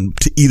sustained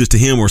to either to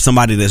him or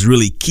somebody that's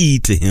really key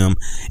to him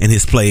and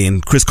his play.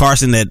 And Chris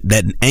Carson,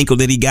 that ankle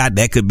that he got,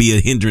 that could be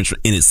a hindrance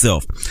in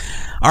itself.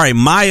 All right.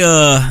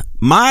 My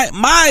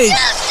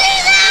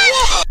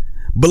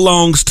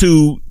belongs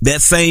to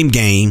that same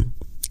game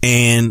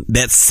and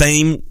that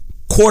same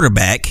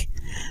quarterback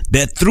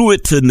that threw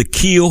it to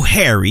N'Keal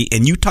Harry,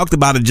 and you talked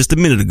about it just a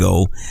minute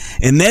ago.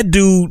 And that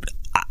dude,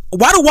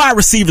 why do wide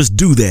receivers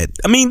do that?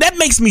 I mean, that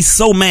makes me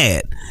so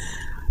mad.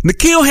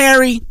 N'Keal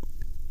Harry,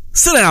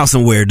 sit down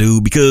somewhere,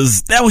 dude,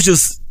 because that was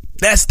just,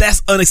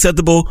 that's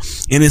unacceptable,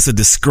 and it's a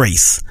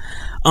disgrace.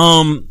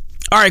 All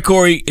right,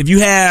 Corey, if you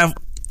have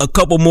a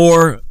couple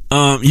more,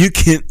 you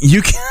can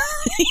you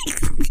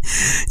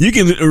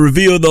can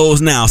reveal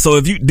those now.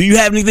 So do you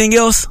have anything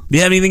else? Do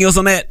you have anything else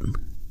on that?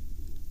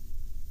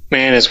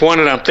 Man, it's one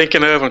that I'm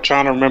thinking of. I'm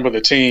trying to remember the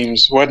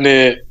teams. Was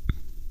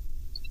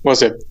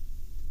it?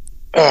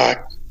 I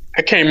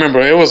can't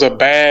remember. It was a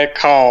bad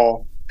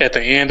call at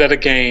the end of the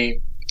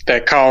game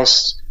that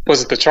cost.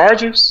 Was it the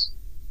Chargers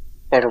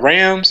or the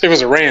Rams? It was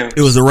the Rams.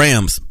 It was the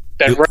Rams.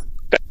 That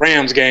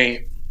Rams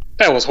game.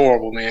 That was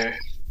horrible, man.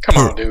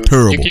 Come on, dude.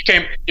 Terrible. You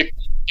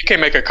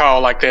can't make a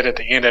call like that at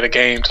the end of the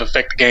game to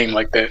affect the game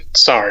like that.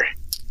 Sorry.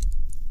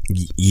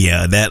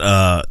 Yeah,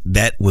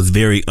 that was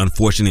very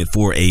unfortunate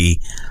for a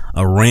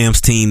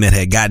Rams team that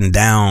had gotten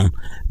down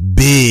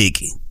big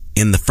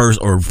in the first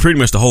or pretty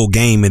much the whole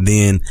game and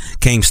then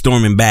came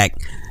storming back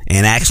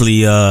and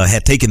actually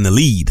had taken the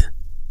lead,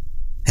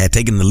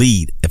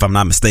 if I'm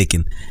not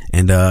mistaken,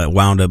 and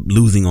wound up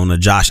losing on a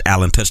Josh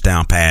Allen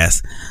touchdown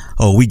pass.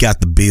 Oh, we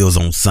got the Bills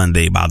on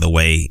Sunday, by the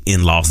way,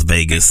 in Las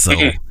Vegas, so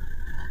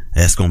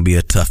that's gonna be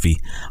a toughie.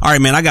 All right,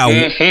 man, I got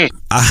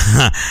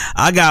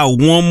I got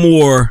one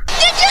more.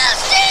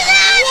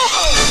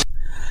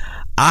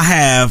 I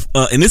have,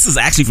 and this is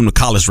actually from the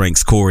college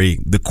ranks, Corey,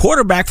 the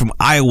quarterback from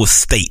Iowa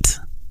State.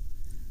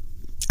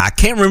 I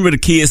can't remember the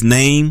kid's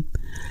name,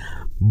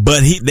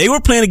 but they were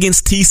playing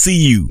against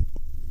TCU,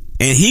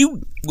 and he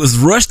was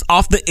rushed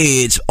off the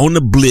edge on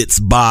the blitz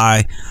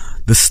by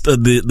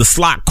the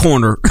slot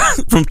corner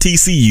from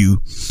TCU,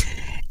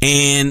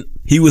 and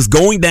he was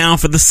going down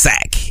for the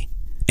sack.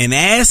 And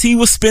as he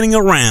was spinning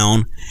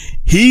around,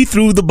 he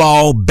threw the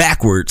ball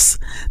backwards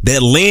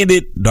that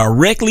landed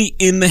directly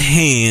in the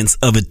hands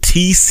of a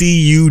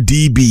TCU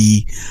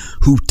DB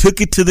who took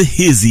it to the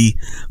hizzy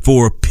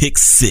for a pick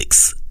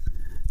six.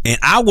 And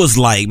I was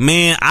like,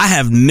 man, I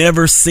have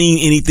never seen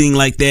anything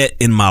like that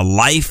in my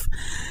life.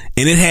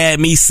 And it had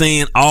me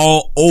saying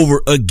all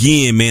over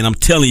again, man. I'm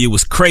telling you, it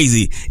was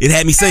crazy. It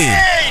had me saying,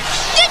 hey,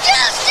 did you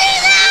see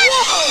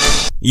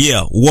that?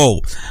 Yeah, whoa.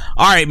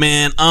 All right,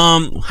 man. How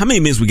many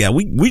minutes we got?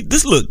 We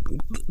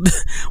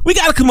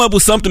got to come up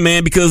with something,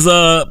 man, because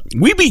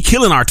we be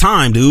killing our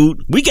time,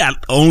 dude. We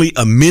got only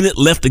a minute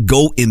left to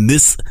go in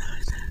this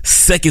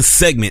second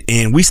segment,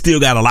 and we still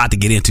got a lot to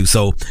get into.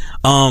 So,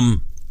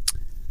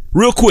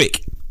 real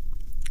quick,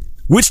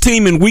 which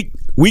team in week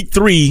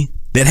 3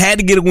 that had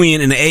to get a win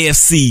in the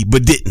AFC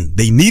but didn't?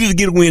 They needed to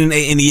get a win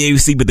in the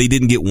AFC, but they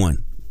didn't get one.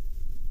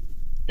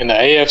 In the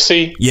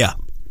AFC? Yeah.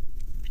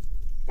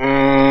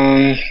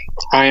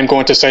 I am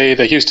going to say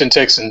the Houston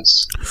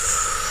Texans.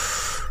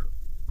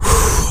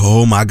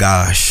 Oh my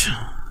gosh.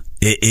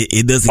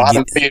 It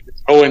doesn't get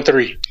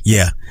 0-3.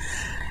 Yeah.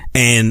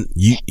 And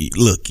you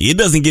look, it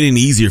doesn't get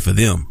any easier for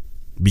them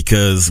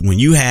because when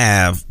you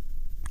have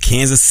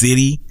Kansas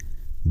City,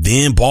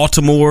 then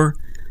Baltimore,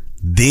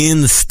 then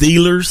the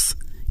Steelers,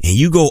 and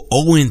you go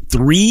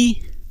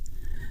 0-3,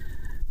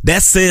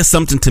 that says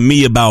something to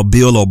me about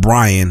Bill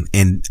O'Brien.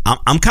 And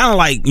I'm kind of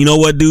like, you know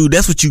what, dude?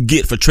 That's what you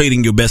get for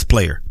trading your best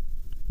player.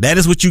 That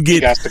is what you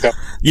get.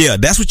 Yeah,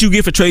 that's what you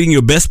get for trading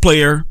your best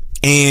player.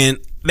 And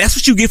that's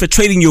what you get for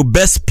trading your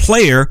best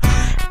player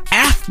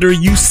after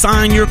you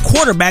sign your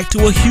quarterback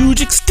to a huge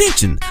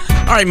extension.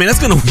 All right, man, that's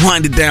going to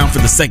wind it down for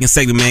the second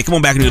segment, man. Come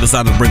on back to the other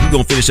side of the break. We're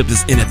going to finish up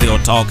this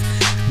NFL talk,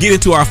 get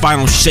into our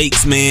final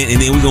shakes, man,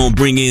 and then we're going to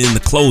bring in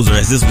the closer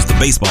as this was the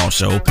baseball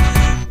show.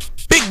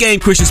 Big Game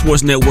Christian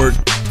Sports Network,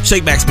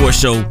 Shake Back Sports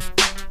Show,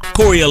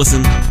 Cory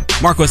Ellison,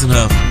 MarQueston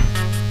Huff,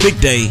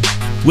 Big Day,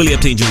 Willie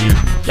Epting Jr.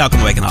 Y'all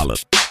come back and holler.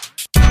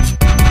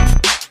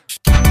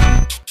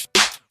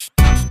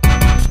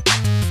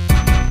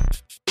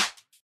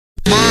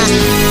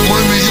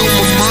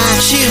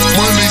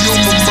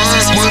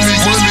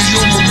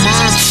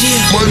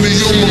 Money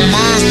on my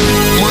mind,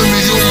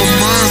 money on my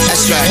mind.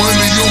 That's right.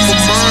 Money on my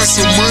mind,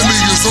 so money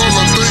is all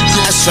I think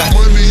of. That's right.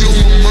 Money on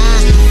my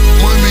mind,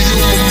 money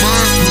on my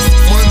mind,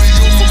 money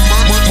on my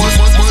mind,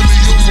 money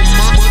on my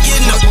mind,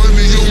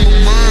 money on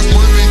my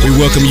mind.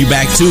 welcome you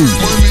back to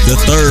the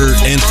third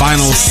and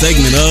final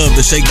segment of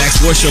the Shake Back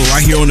Sports Show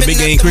right here on the Big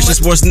Game Christian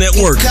Sports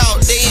Network.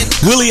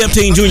 Willie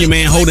Epting Jr.,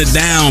 man, hold it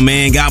down,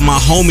 man. Got my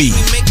homie,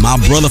 my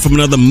brother from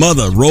another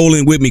mother,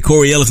 rolling with me,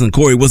 Cory Ellison.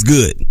 Cory, what's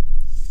good?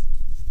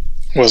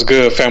 What's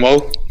good,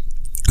 famo?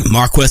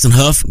 MarQueston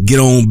Huff, get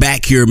on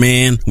back here,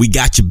 man. We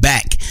got you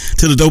back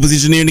to the dopest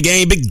engineer in the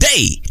game, Big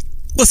Day.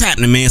 What's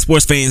happening, man?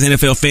 Sports fans,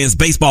 NFL fans,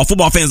 baseball,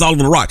 football fans all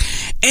over the rock.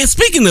 And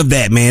speaking of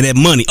that, man, that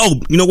money. Oh,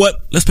 you know what?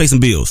 Let's pay some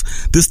bills.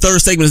 This third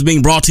segment is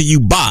being brought to you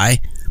by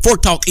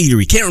Fork Talk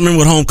Eatery. Can't remember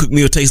what home cooked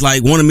meal tastes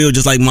like. Want a meal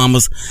just like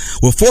mama's?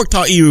 Well, Fork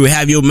Talk Eatery will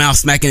have your mouth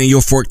smacking and your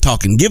fork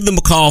talking. Give them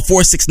a call,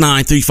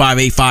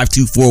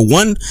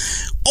 469-358-5241,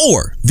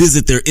 or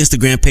visit their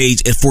Instagram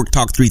page at Fork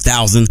Talk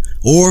 3000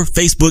 or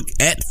Facebook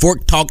at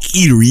Fork Talk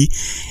Eatery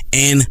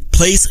and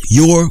place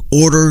your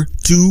order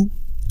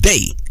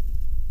today.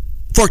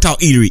 Fork Talk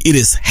Eatery, it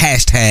is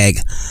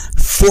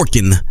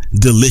 #forkin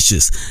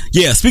delicious.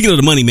 Yeah, speaking of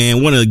the money,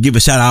 man, want to give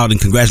a shout out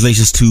and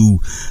congratulations to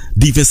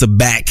defensive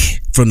back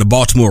from the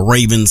Baltimore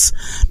Ravens,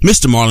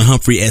 Mr. Marlon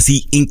Humphrey, as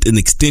he inked an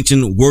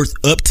extension worth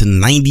up to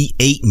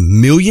 $98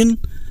 million.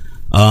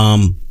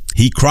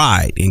 He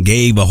cried and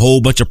gave a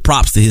whole bunch of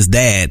props to his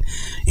dad.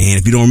 And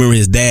if you don't remember,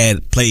 his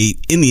dad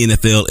played in the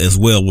NFL as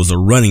well, was a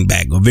running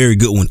back, a very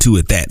good one too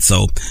at that.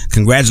 So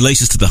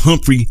congratulations to the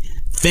Humphrey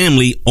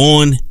family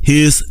on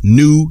his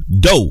new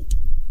dough.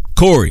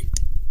 Cory.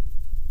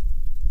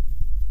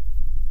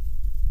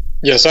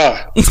 Yes,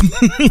 sir.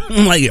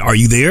 I'm like, are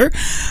you there?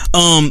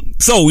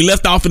 So we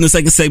left off in the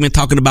second segment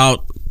talking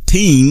about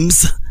team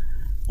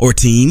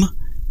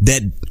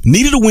that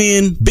needed a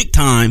win big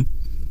time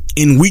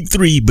in week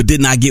 3, but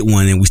did not get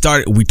one. And we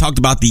talked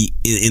about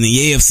in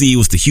the AFC, it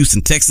was the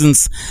Houston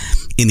Texans.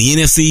 In the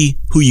NFC,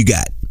 who you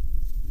got?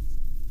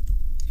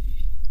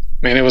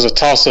 Man, it was a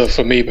toss-up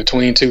for me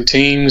between two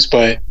teams,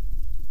 but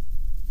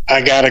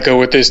I got to go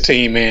with this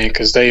team, man,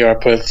 because they are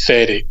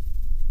pathetic.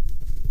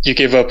 You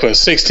give up a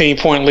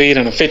 16-point lead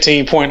and a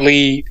 15-point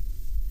lead,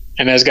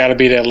 and that's got to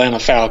be the Atlanta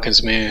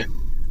Falcons, man.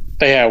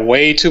 They have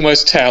way too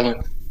much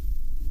talent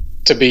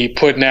to be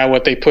putting out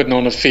what they putting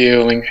on the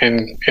field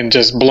and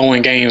just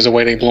blowing games the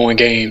way they blowing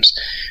games.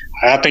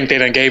 I think they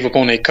done gave up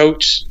on their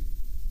coach.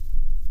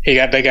 They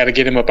got to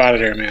get him up out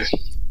of there, man.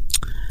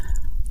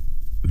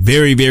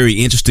 Very, very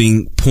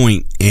interesting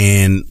point,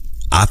 and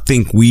I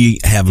think we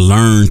have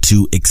learned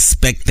to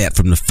expect that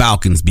from the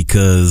Falcons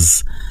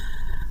because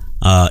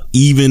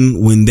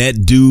even when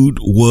that dude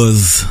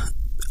was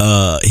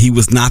he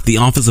was not the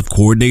offensive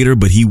coordinator,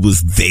 but he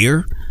was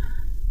there.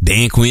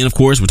 Dan Quinn, of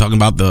course, we're talking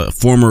about the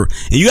former,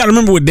 and you got to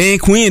remember what Dan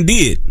Quinn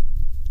did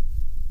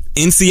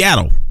in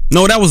Seattle.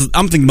 No,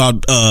 I'm thinking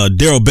about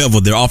Darrell Bevel,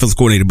 their offensive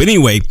coordinator. But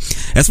anyway,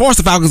 as far as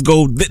the Falcons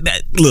go,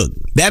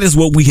 that is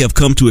what we have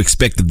come to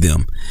expect of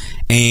them.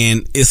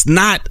 And it's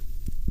not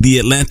the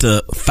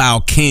Atlanta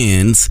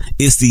Falcons,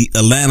 it's the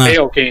Atlanta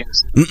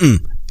Falcons.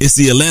 It's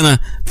the Atlanta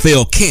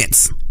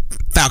Falcons.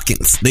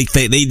 They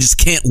just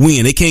can't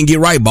win. They can't get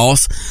right,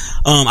 boss.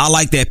 I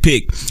like that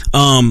pick.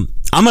 I'm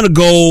gonna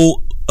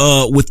go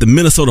with the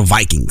Minnesota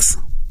Vikings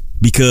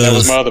because that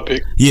was my other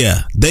pick.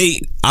 Yeah,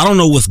 I don't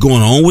know what's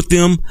going on with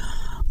them,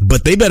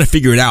 but they better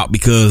figure it out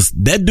because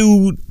that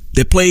dude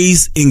that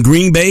plays in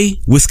Green Bay,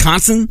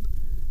 Wisconsin,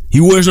 he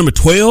wears number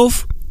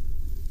 12.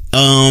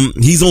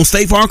 He's on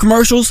State Farm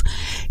commercials.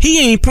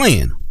 He ain't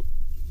playing,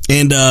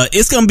 and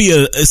it's gonna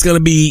be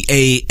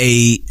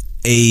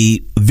a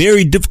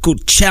very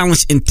difficult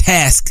challenge and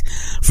task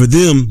for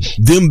them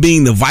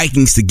being the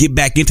Vikings to get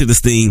back into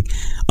this thing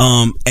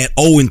at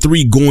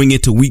 0-3 going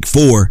into week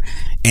 4.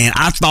 And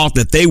I thought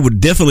that they would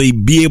definitely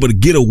be able to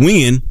get a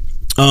win.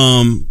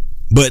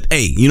 But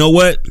hey, you know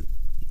what?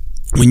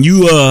 When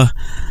you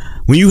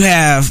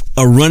have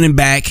a running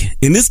back,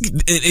 and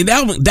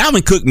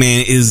Dalvin Cook,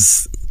 man,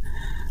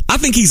 I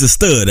think he's a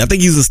stud. I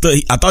think he's a stud.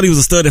 I thought he was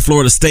a stud at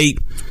Florida State,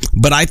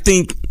 but I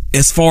think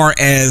as far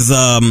as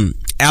Adam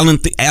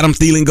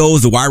Thielen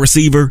goes, the wide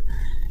receiver,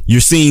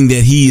 you're seeing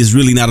that he is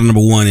really not a number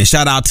one. And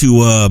shout out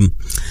to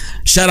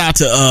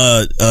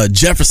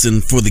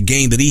Jefferson for the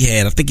game that he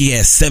had. I think he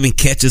had 7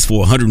 catches for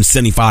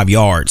 175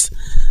 yards.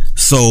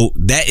 So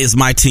that is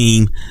my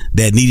team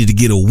that needed to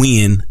get a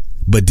win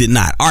but did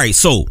not. All right,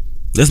 so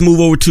let's move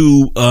over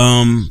to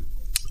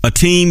a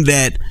team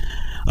that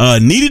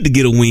needed to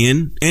get a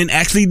win and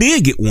actually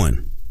did get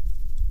one.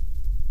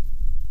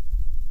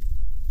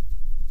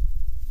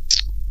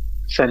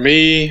 For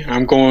me,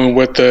 I'm going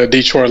with the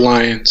Detroit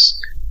Lions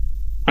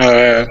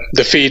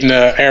defeating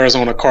the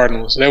Arizona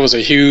Cardinals. That was a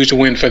huge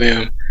win for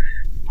them.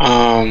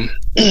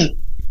 If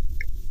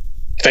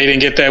they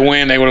didn't get that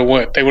win, they would have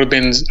what? They would have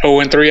been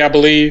 0-3, I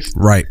believe.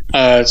 Right.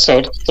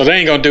 So they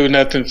ain't gonna do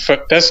nothing.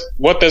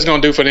 That's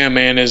gonna do for them,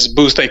 man. Is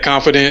boost their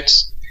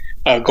confidence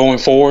going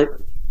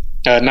forward.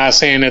 Not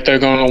saying that they're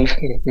gonna,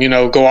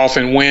 go off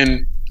and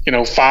win,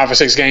 5 or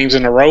 6 games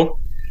in a row,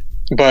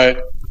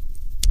 but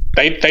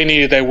they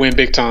needed that win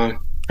big time,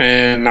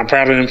 and I'm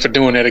proud of them for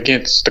doing that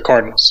against the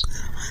Cardinals.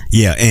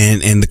 Yeah,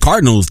 and the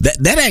Cardinals,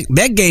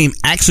 that game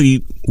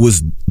actually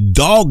was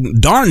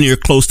darn near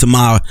close to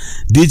my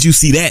did you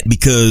see that,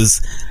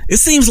 because it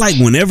seems like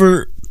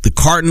whenever the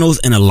Cardinals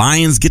and the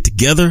Lions get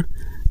together,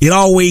 it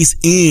always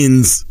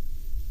ends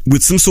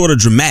with some sort of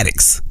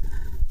dramatics.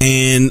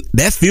 And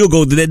that field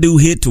goal that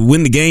dude hit to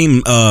win the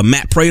game,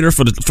 Matt Prater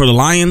for the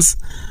Lions,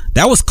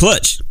 that was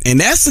clutch. And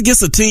that's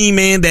against a team,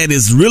 man, that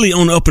is really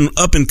on up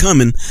and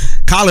coming.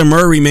 Kyler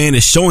Murray, man,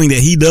 is showing that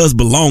he does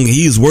belong.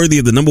 He is worthy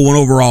of the number 1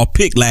 overall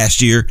pick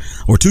last year,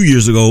 or 2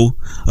 years ago,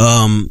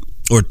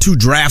 or 2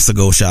 drafts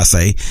ago, shall I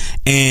say.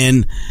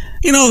 And,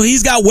 you know,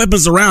 he's got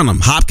weapons around him.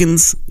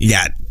 Hopkins, you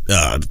got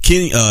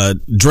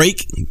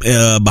Drake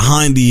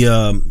behind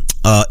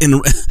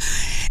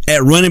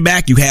at running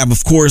back. You have,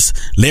 of course,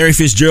 Larry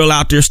Fitzgerald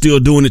out there still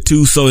doing it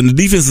too. So, and the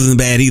defense isn't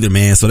bad either,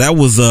 man. So that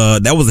was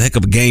a heck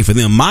of a game for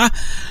them. My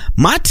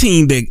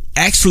team that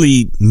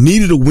actually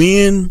needed a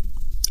win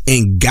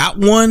and got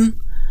one,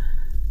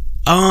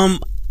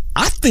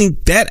 I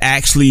think that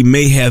actually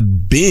may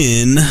have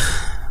been,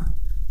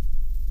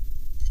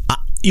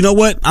 you know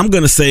what? I'm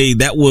going to say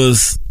that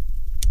was,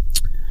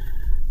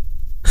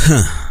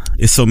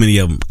 it's so many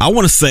of them. I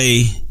want to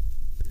say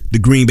the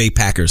Green Bay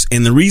Packers.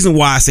 And the reason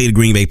why I say the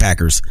Green Bay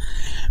Packers,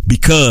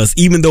 because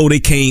even though they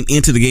came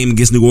into the game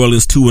against New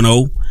Orleans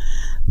 2-0,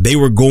 they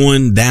were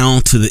going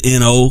down to the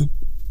NO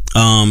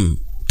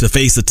to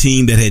face a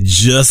team that had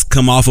just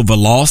come off of a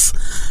loss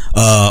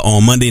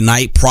on Monday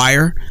night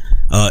prior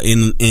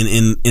in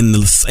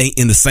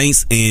the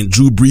Saints, and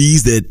Drew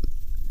Brees, that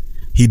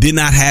he did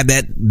not have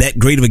that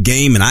great of a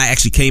game. And I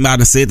actually came out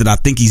and said that I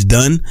think he's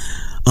done.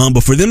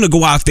 But for them to go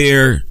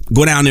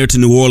down there to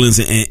New Orleans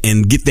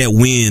and get that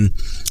win,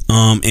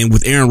 and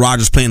with Aaron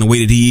Rodgers playing the way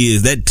that he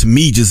is, that to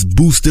me just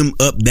boosts them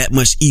up that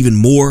much even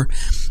more.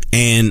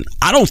 And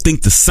I don't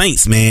think the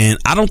Saints, man,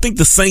 are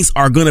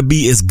going to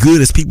be as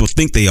good as people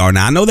think they are.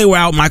 Now, I know they were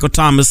out Michael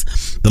Thomas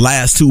the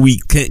last 2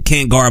 weeks,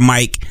 can't guard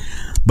Mike.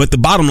 But the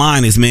bottom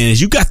line is, man, is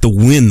you got to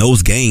win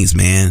those games,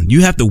 man.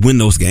 You have to win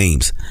those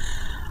games.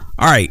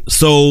 All right.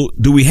 So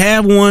do we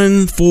have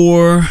one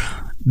for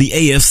the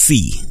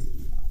AFC?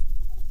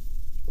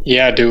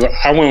 Yeah, I do.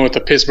 I went with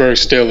the Pittsburgh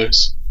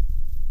Steelers.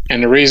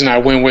 And the reason I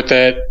went with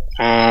that,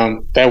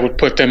 that would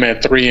put them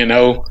at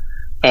 3-0,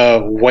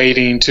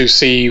 waiting to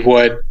see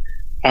what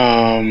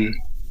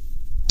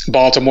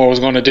Baltimore was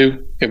going to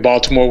do. If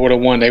Baltimore would have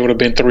won, they would have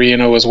been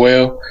 3-0 as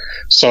well.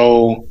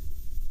 So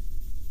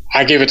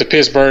I give it to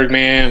Pittsburgh,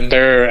 man.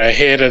 They're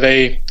ahead of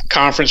their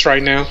conference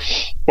right now,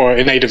 or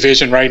in their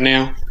division right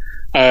now,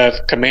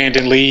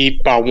 commanding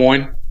lead by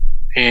 1.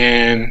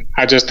 And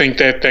I just think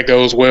that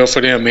goes well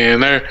for them,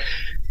 man.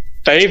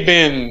 They've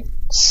been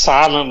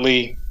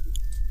silently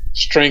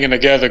stringing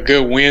together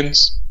good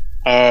wins.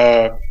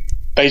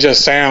 They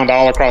just sound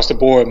all across the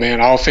board,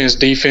 man. Offense,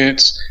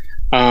 defense.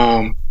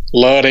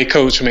 Love their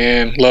coach,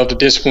 man. Love the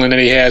discipline that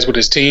he has with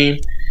his team.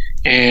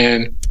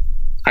 And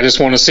I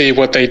just want to see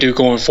what they do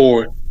going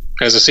forward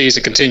as the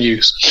season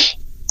continues.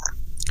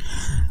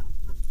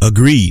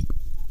 Agreed.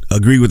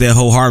 Agree with that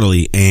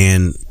wholeheartedly.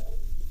 And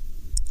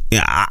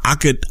yeah, I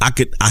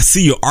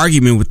see your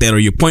argument with that, or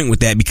your point with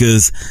that,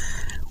 because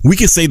we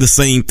could say the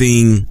same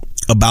thing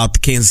about the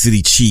Kansas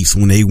City Chiefs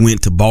when they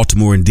went to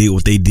Baltimore and did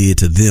what they did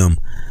to them.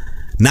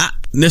 Not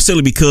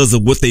necessarily because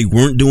of what they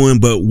weren't doing,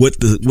 but what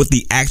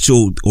the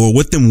actual, or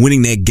what them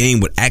winning that game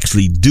would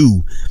actually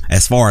do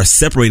as far as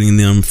separating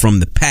them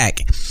from the pack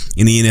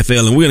in the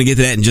NFL. And we're going to get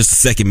to that in just a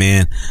second,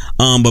 man.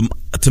 But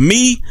to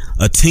me,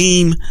 a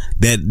team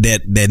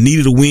that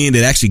needed a win,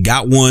 that actually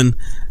got one,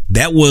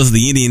 that was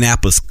the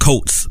Indianapolis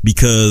Colts,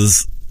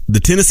 because the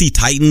Tennessee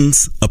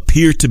Titans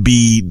appear to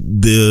be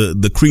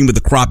the cream of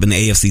the crop in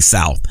the AFC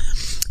South.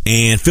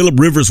 And Phillip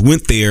Rivers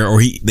went there, or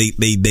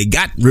they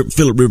got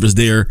Phillip Rivers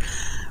there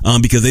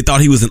because they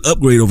thought he was an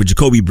upgrade over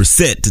Jacoby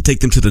Brissett to take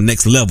them to the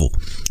next level.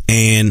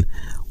 And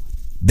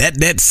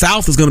that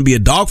South is going to be a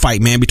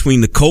dogfight, man,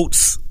 between the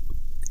Colts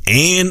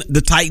and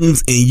the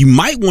Titans, and you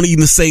might want to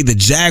even say the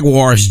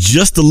Jaguars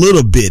just a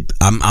little bit.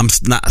 I'm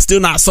still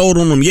not sold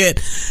on them yet,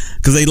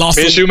 because they lost.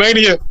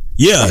 Mania.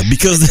 Yeah,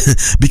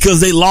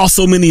 because they lost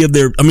so many of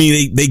their. I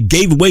mean, they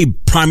gave away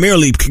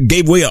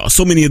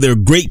so many of their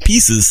great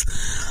pieces.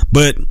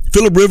 But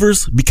Phillip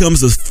Rivers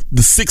becomes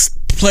the sixth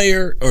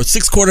player or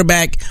sixth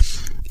quarterback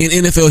in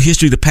NFL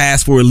history to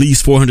pass for at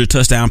least 400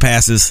 touchdown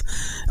passes.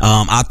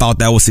 I thought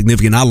that was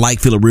significant. I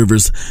like Phillip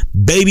Rivers,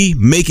 baby,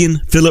 making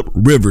Phillip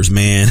Rivers,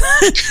 man.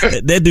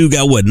 That dude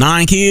got what,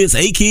 8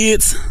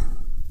 kids?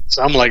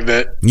 Something like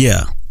that.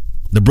 Yeah.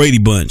 The Brady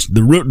bunch,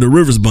 the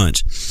Rivers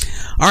bunch.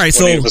 All right,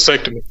 so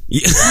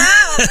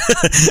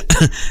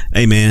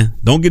hey man,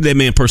 don't give that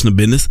man personal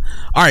business.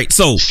 All right,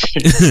 so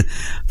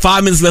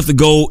 5 minutes left to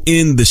go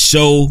in the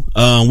show.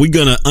 We're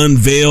gonna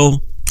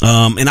unveil,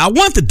 and I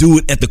want to do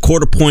it at the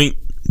quarter point,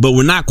 but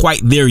we're not quite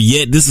there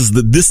yet. This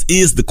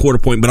is the quarter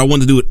point, but I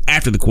want to do it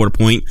after the quarter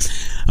point.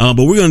 But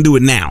we're gonna do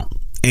it now,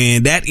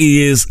 and that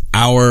is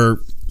our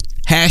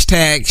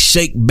hashtag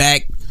Shake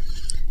Back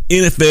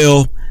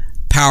NFL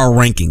Power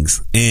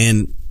Rankings.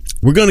 And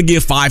we're going to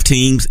give 5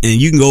 teams,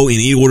 and you can go in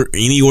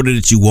any order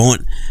that you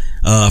want.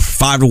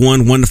 5 to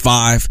 1, 1 to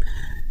 5,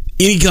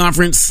 any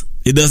conference.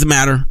 It doesn't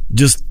matter.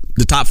 Just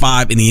the top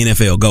 5 in the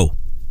NFL. Go.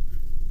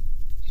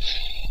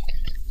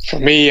 For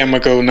me, I'm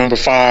going to go number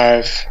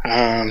 5.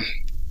 I'm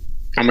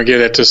going to give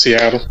that to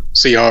Seattle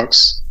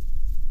Seahawks.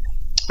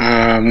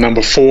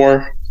 Number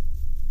 4,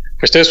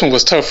 which this one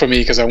was tough for me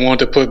because I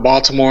wanted to put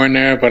Baltimore in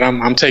there, but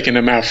I'm taking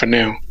them out for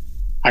now.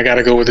 I got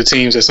to go with the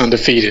teams that's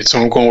undefeated.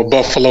 So I'm going with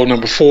Buffalo,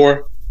 number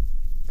 4.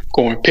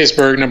 Going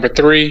Pittsburgh, number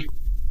 3.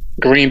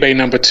 Green Bay,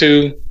 number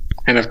 2.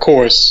 And, of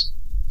course,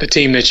 the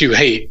team that you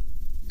hate,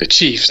 the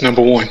Chiefs,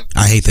 number 1.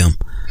 I hate them.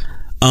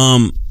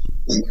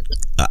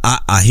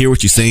 I hear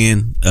what you're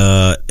saying,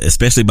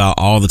 especially about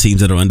all the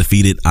teams that are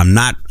undefeated. I'm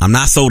not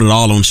sold at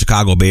all on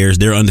Chicago Bears.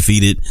 They're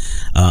undefeated.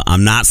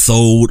 I'm not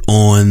sold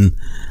on,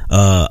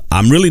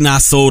 I'm really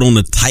not sold on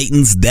the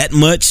Titans that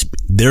much.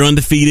 They're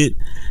undefeated,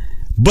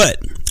 but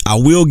I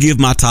will give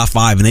my top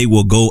 5 and they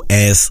will go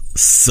as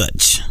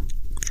such.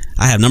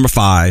 I have number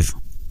 5.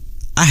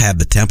 I have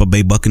the Tampa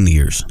Bay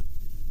Buccaneers.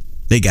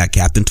 They got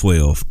Captain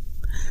 12.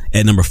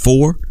 At number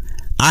 4,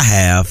 I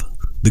have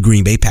the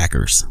Green Bay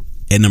Packers.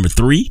 At number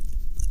 3,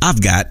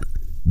 I've got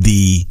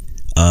the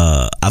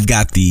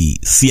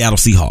Seattle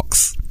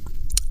Seahawks.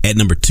 At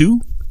number 2,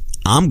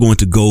 I'm going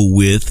to go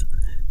with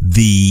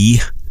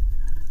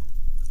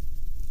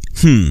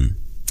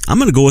I'm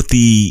going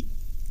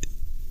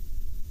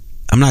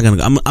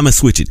to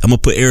switch it. I'm going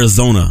to put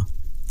Arizona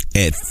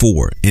at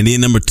 4. And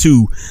then number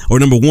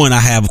 1, I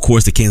have, of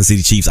course, the Kansas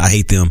City Chiefs. I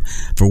hate them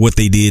for what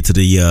they did to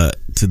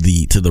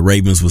the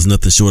Ravens. Was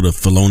nothing short of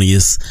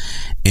felonious.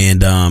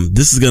 And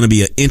this is going to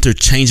be an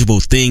interchangeable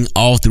thing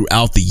all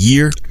throughout the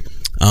year.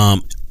 I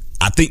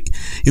think,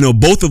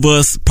 both of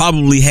us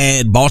probably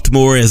had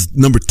Baltimore as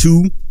number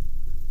 2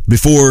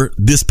 before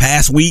this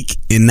past week,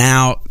 and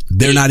now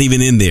they're not even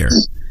in there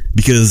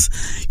because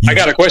I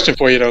got a question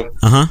for you though.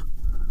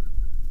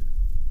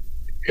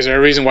 Is there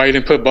a reason why you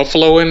didn't put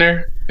Buffalo in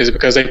there? Is it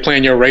because they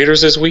playing your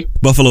Raiders this week?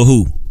 Buffalo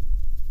who?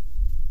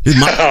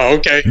 Oh,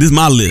 okay. This is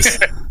my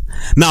list.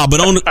 Nah,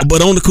 but on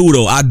the cool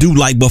though, I do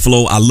like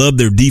Buffalo. I love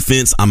their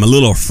defense. I'm a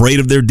little afraid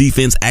of their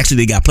defense. Actually,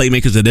 they got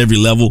playmakers at every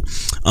level.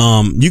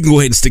 You can go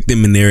ahead and stick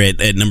them in there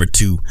at number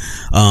 2.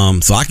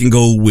 So I can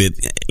go with,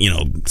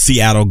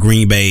 Seattle,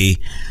 Green Bay,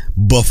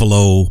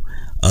 Buffalo,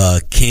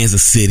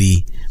 Kansas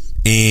City,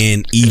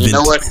 and even. You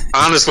know what?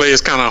 Honestly,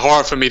 it's kind of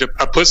hard for me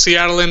I put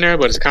Seattle in there,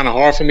 but it's kind of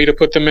hard for me to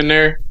put them in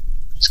there.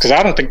 It's because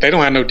I don't think they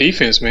don't have no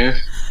defense, man.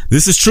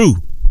 This is true.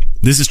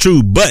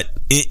 But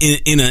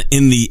in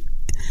the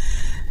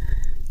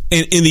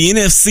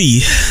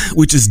NFC,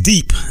 which is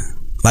deep,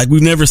 like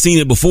we've never seen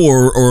it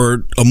before,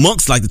 or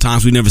amongst like the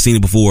times we've never seen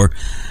it before,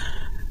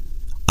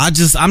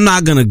 I'm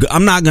not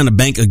gonna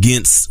bank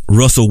against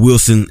Russell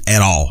Wilson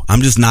at all.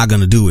 I'm just not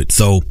gonna do it.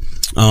 So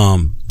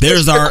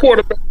there's our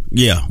quarterback.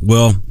 Yeah,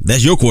 well,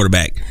 that's your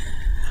quarterback.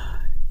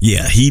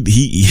 Yeah,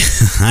 he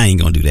I ain't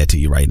gonna do that to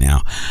you right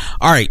now.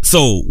 All right,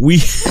 so you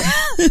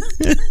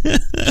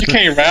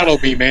can't rattle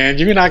me, man.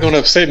 You're not gonna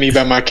upset me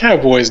about my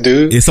Cowboys,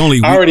 dude. I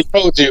already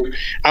told you,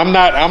 I'm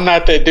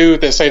not that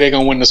dude that say they're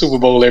gonna win the Super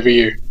Bowl every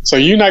year. So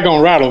you're not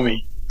gonna rattle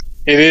me.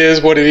 It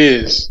is what it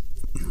is.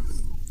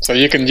 So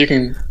you can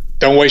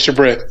don't waste your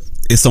breath.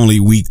 It's only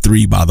week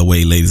 3, by the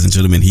way, ladies and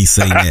gentlemen. He's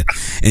saying that.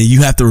 And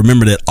you have to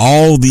remember that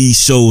all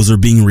these shows are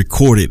being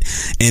recorded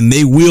and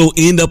they will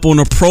end up on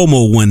a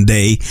promo one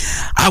day.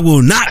 I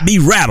will not be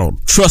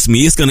rattled. Trust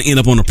me, it's going to end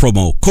up on a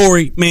promo.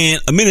 Corey, man,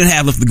 a minute and a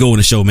half left to go in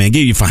the show, man.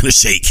 Give your final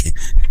shake.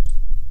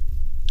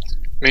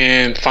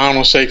 Man,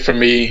 final shake for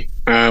me,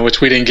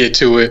 which we didn't get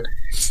to it,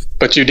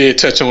 but you did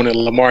touch on it.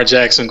 Lamar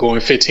Jackson going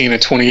 15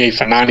 of 28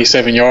 for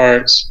 97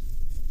 yards.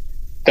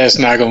 That's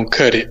not going to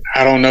cut it.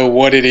 I don't know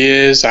what it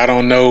is. I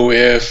don't know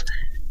if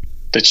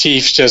the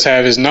Chiefs just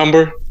have his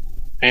number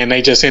and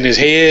they just in his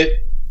head.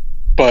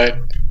 But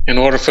in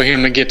order for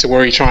him to get to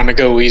where he's trying to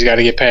go, he's got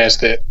to get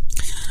past that.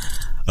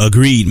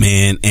 Agreed,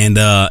 man. And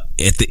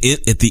at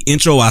the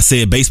intro, I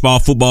said baseball,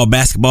 football,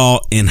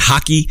 basketball, and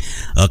hockey.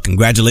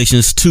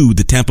 Congratulations to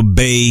the Tampa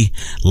Bay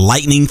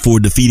Lightning for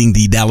defeating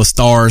the Dallas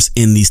Stars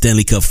in the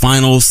Stanley Cup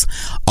Finals.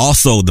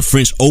 Also, the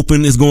French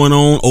Open is going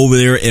on over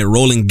there at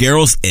Roland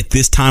Garros at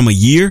this time of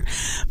year.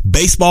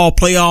 Baseball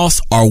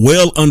playoffs are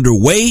well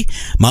underway.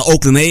 My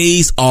Oakland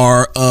A's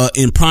are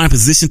in prime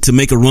position to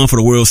make a run for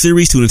the World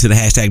Series. Tune into the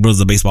hashtag Brothers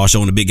of Baseball show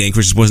on the Big Game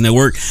Christian Sports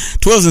Network.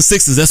 12s and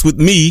 6s, that's with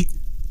me,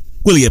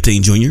 Willie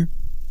Epting Jr.,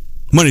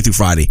 Monday through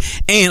Friday.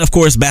 And, of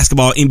course,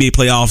 basketball, NBA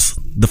playoffs,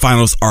 the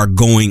finals are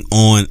going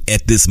on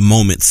at this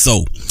moment.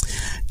 So,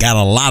 got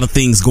a lot of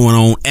things going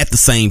on at the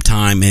same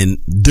time. And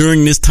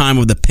during this time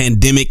of the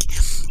pandemic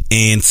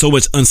and so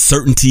much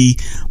uncertainty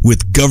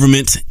with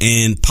government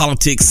and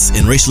politics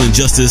and racial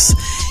injustice,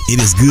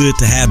 it is good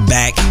to have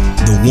back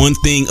the one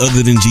thing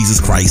other than Jesus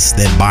Christ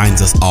that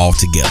binds us all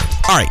together.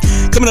 All right,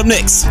 coming up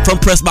next, from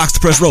Press Box to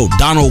Press Row,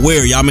 Donald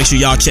Ware. Y'all make sure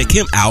y'all check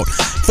him out.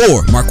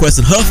 For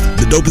MarQueston Huff,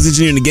 the dopest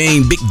engineer in the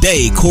game, Big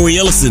Day, Cory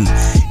Ellison,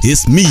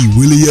 it's me,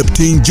 Willie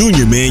Epting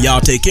Jr., man.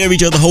 Y'all take care of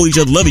each other, hold each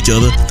other, love each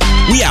other.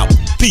 We out.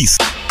 Peace.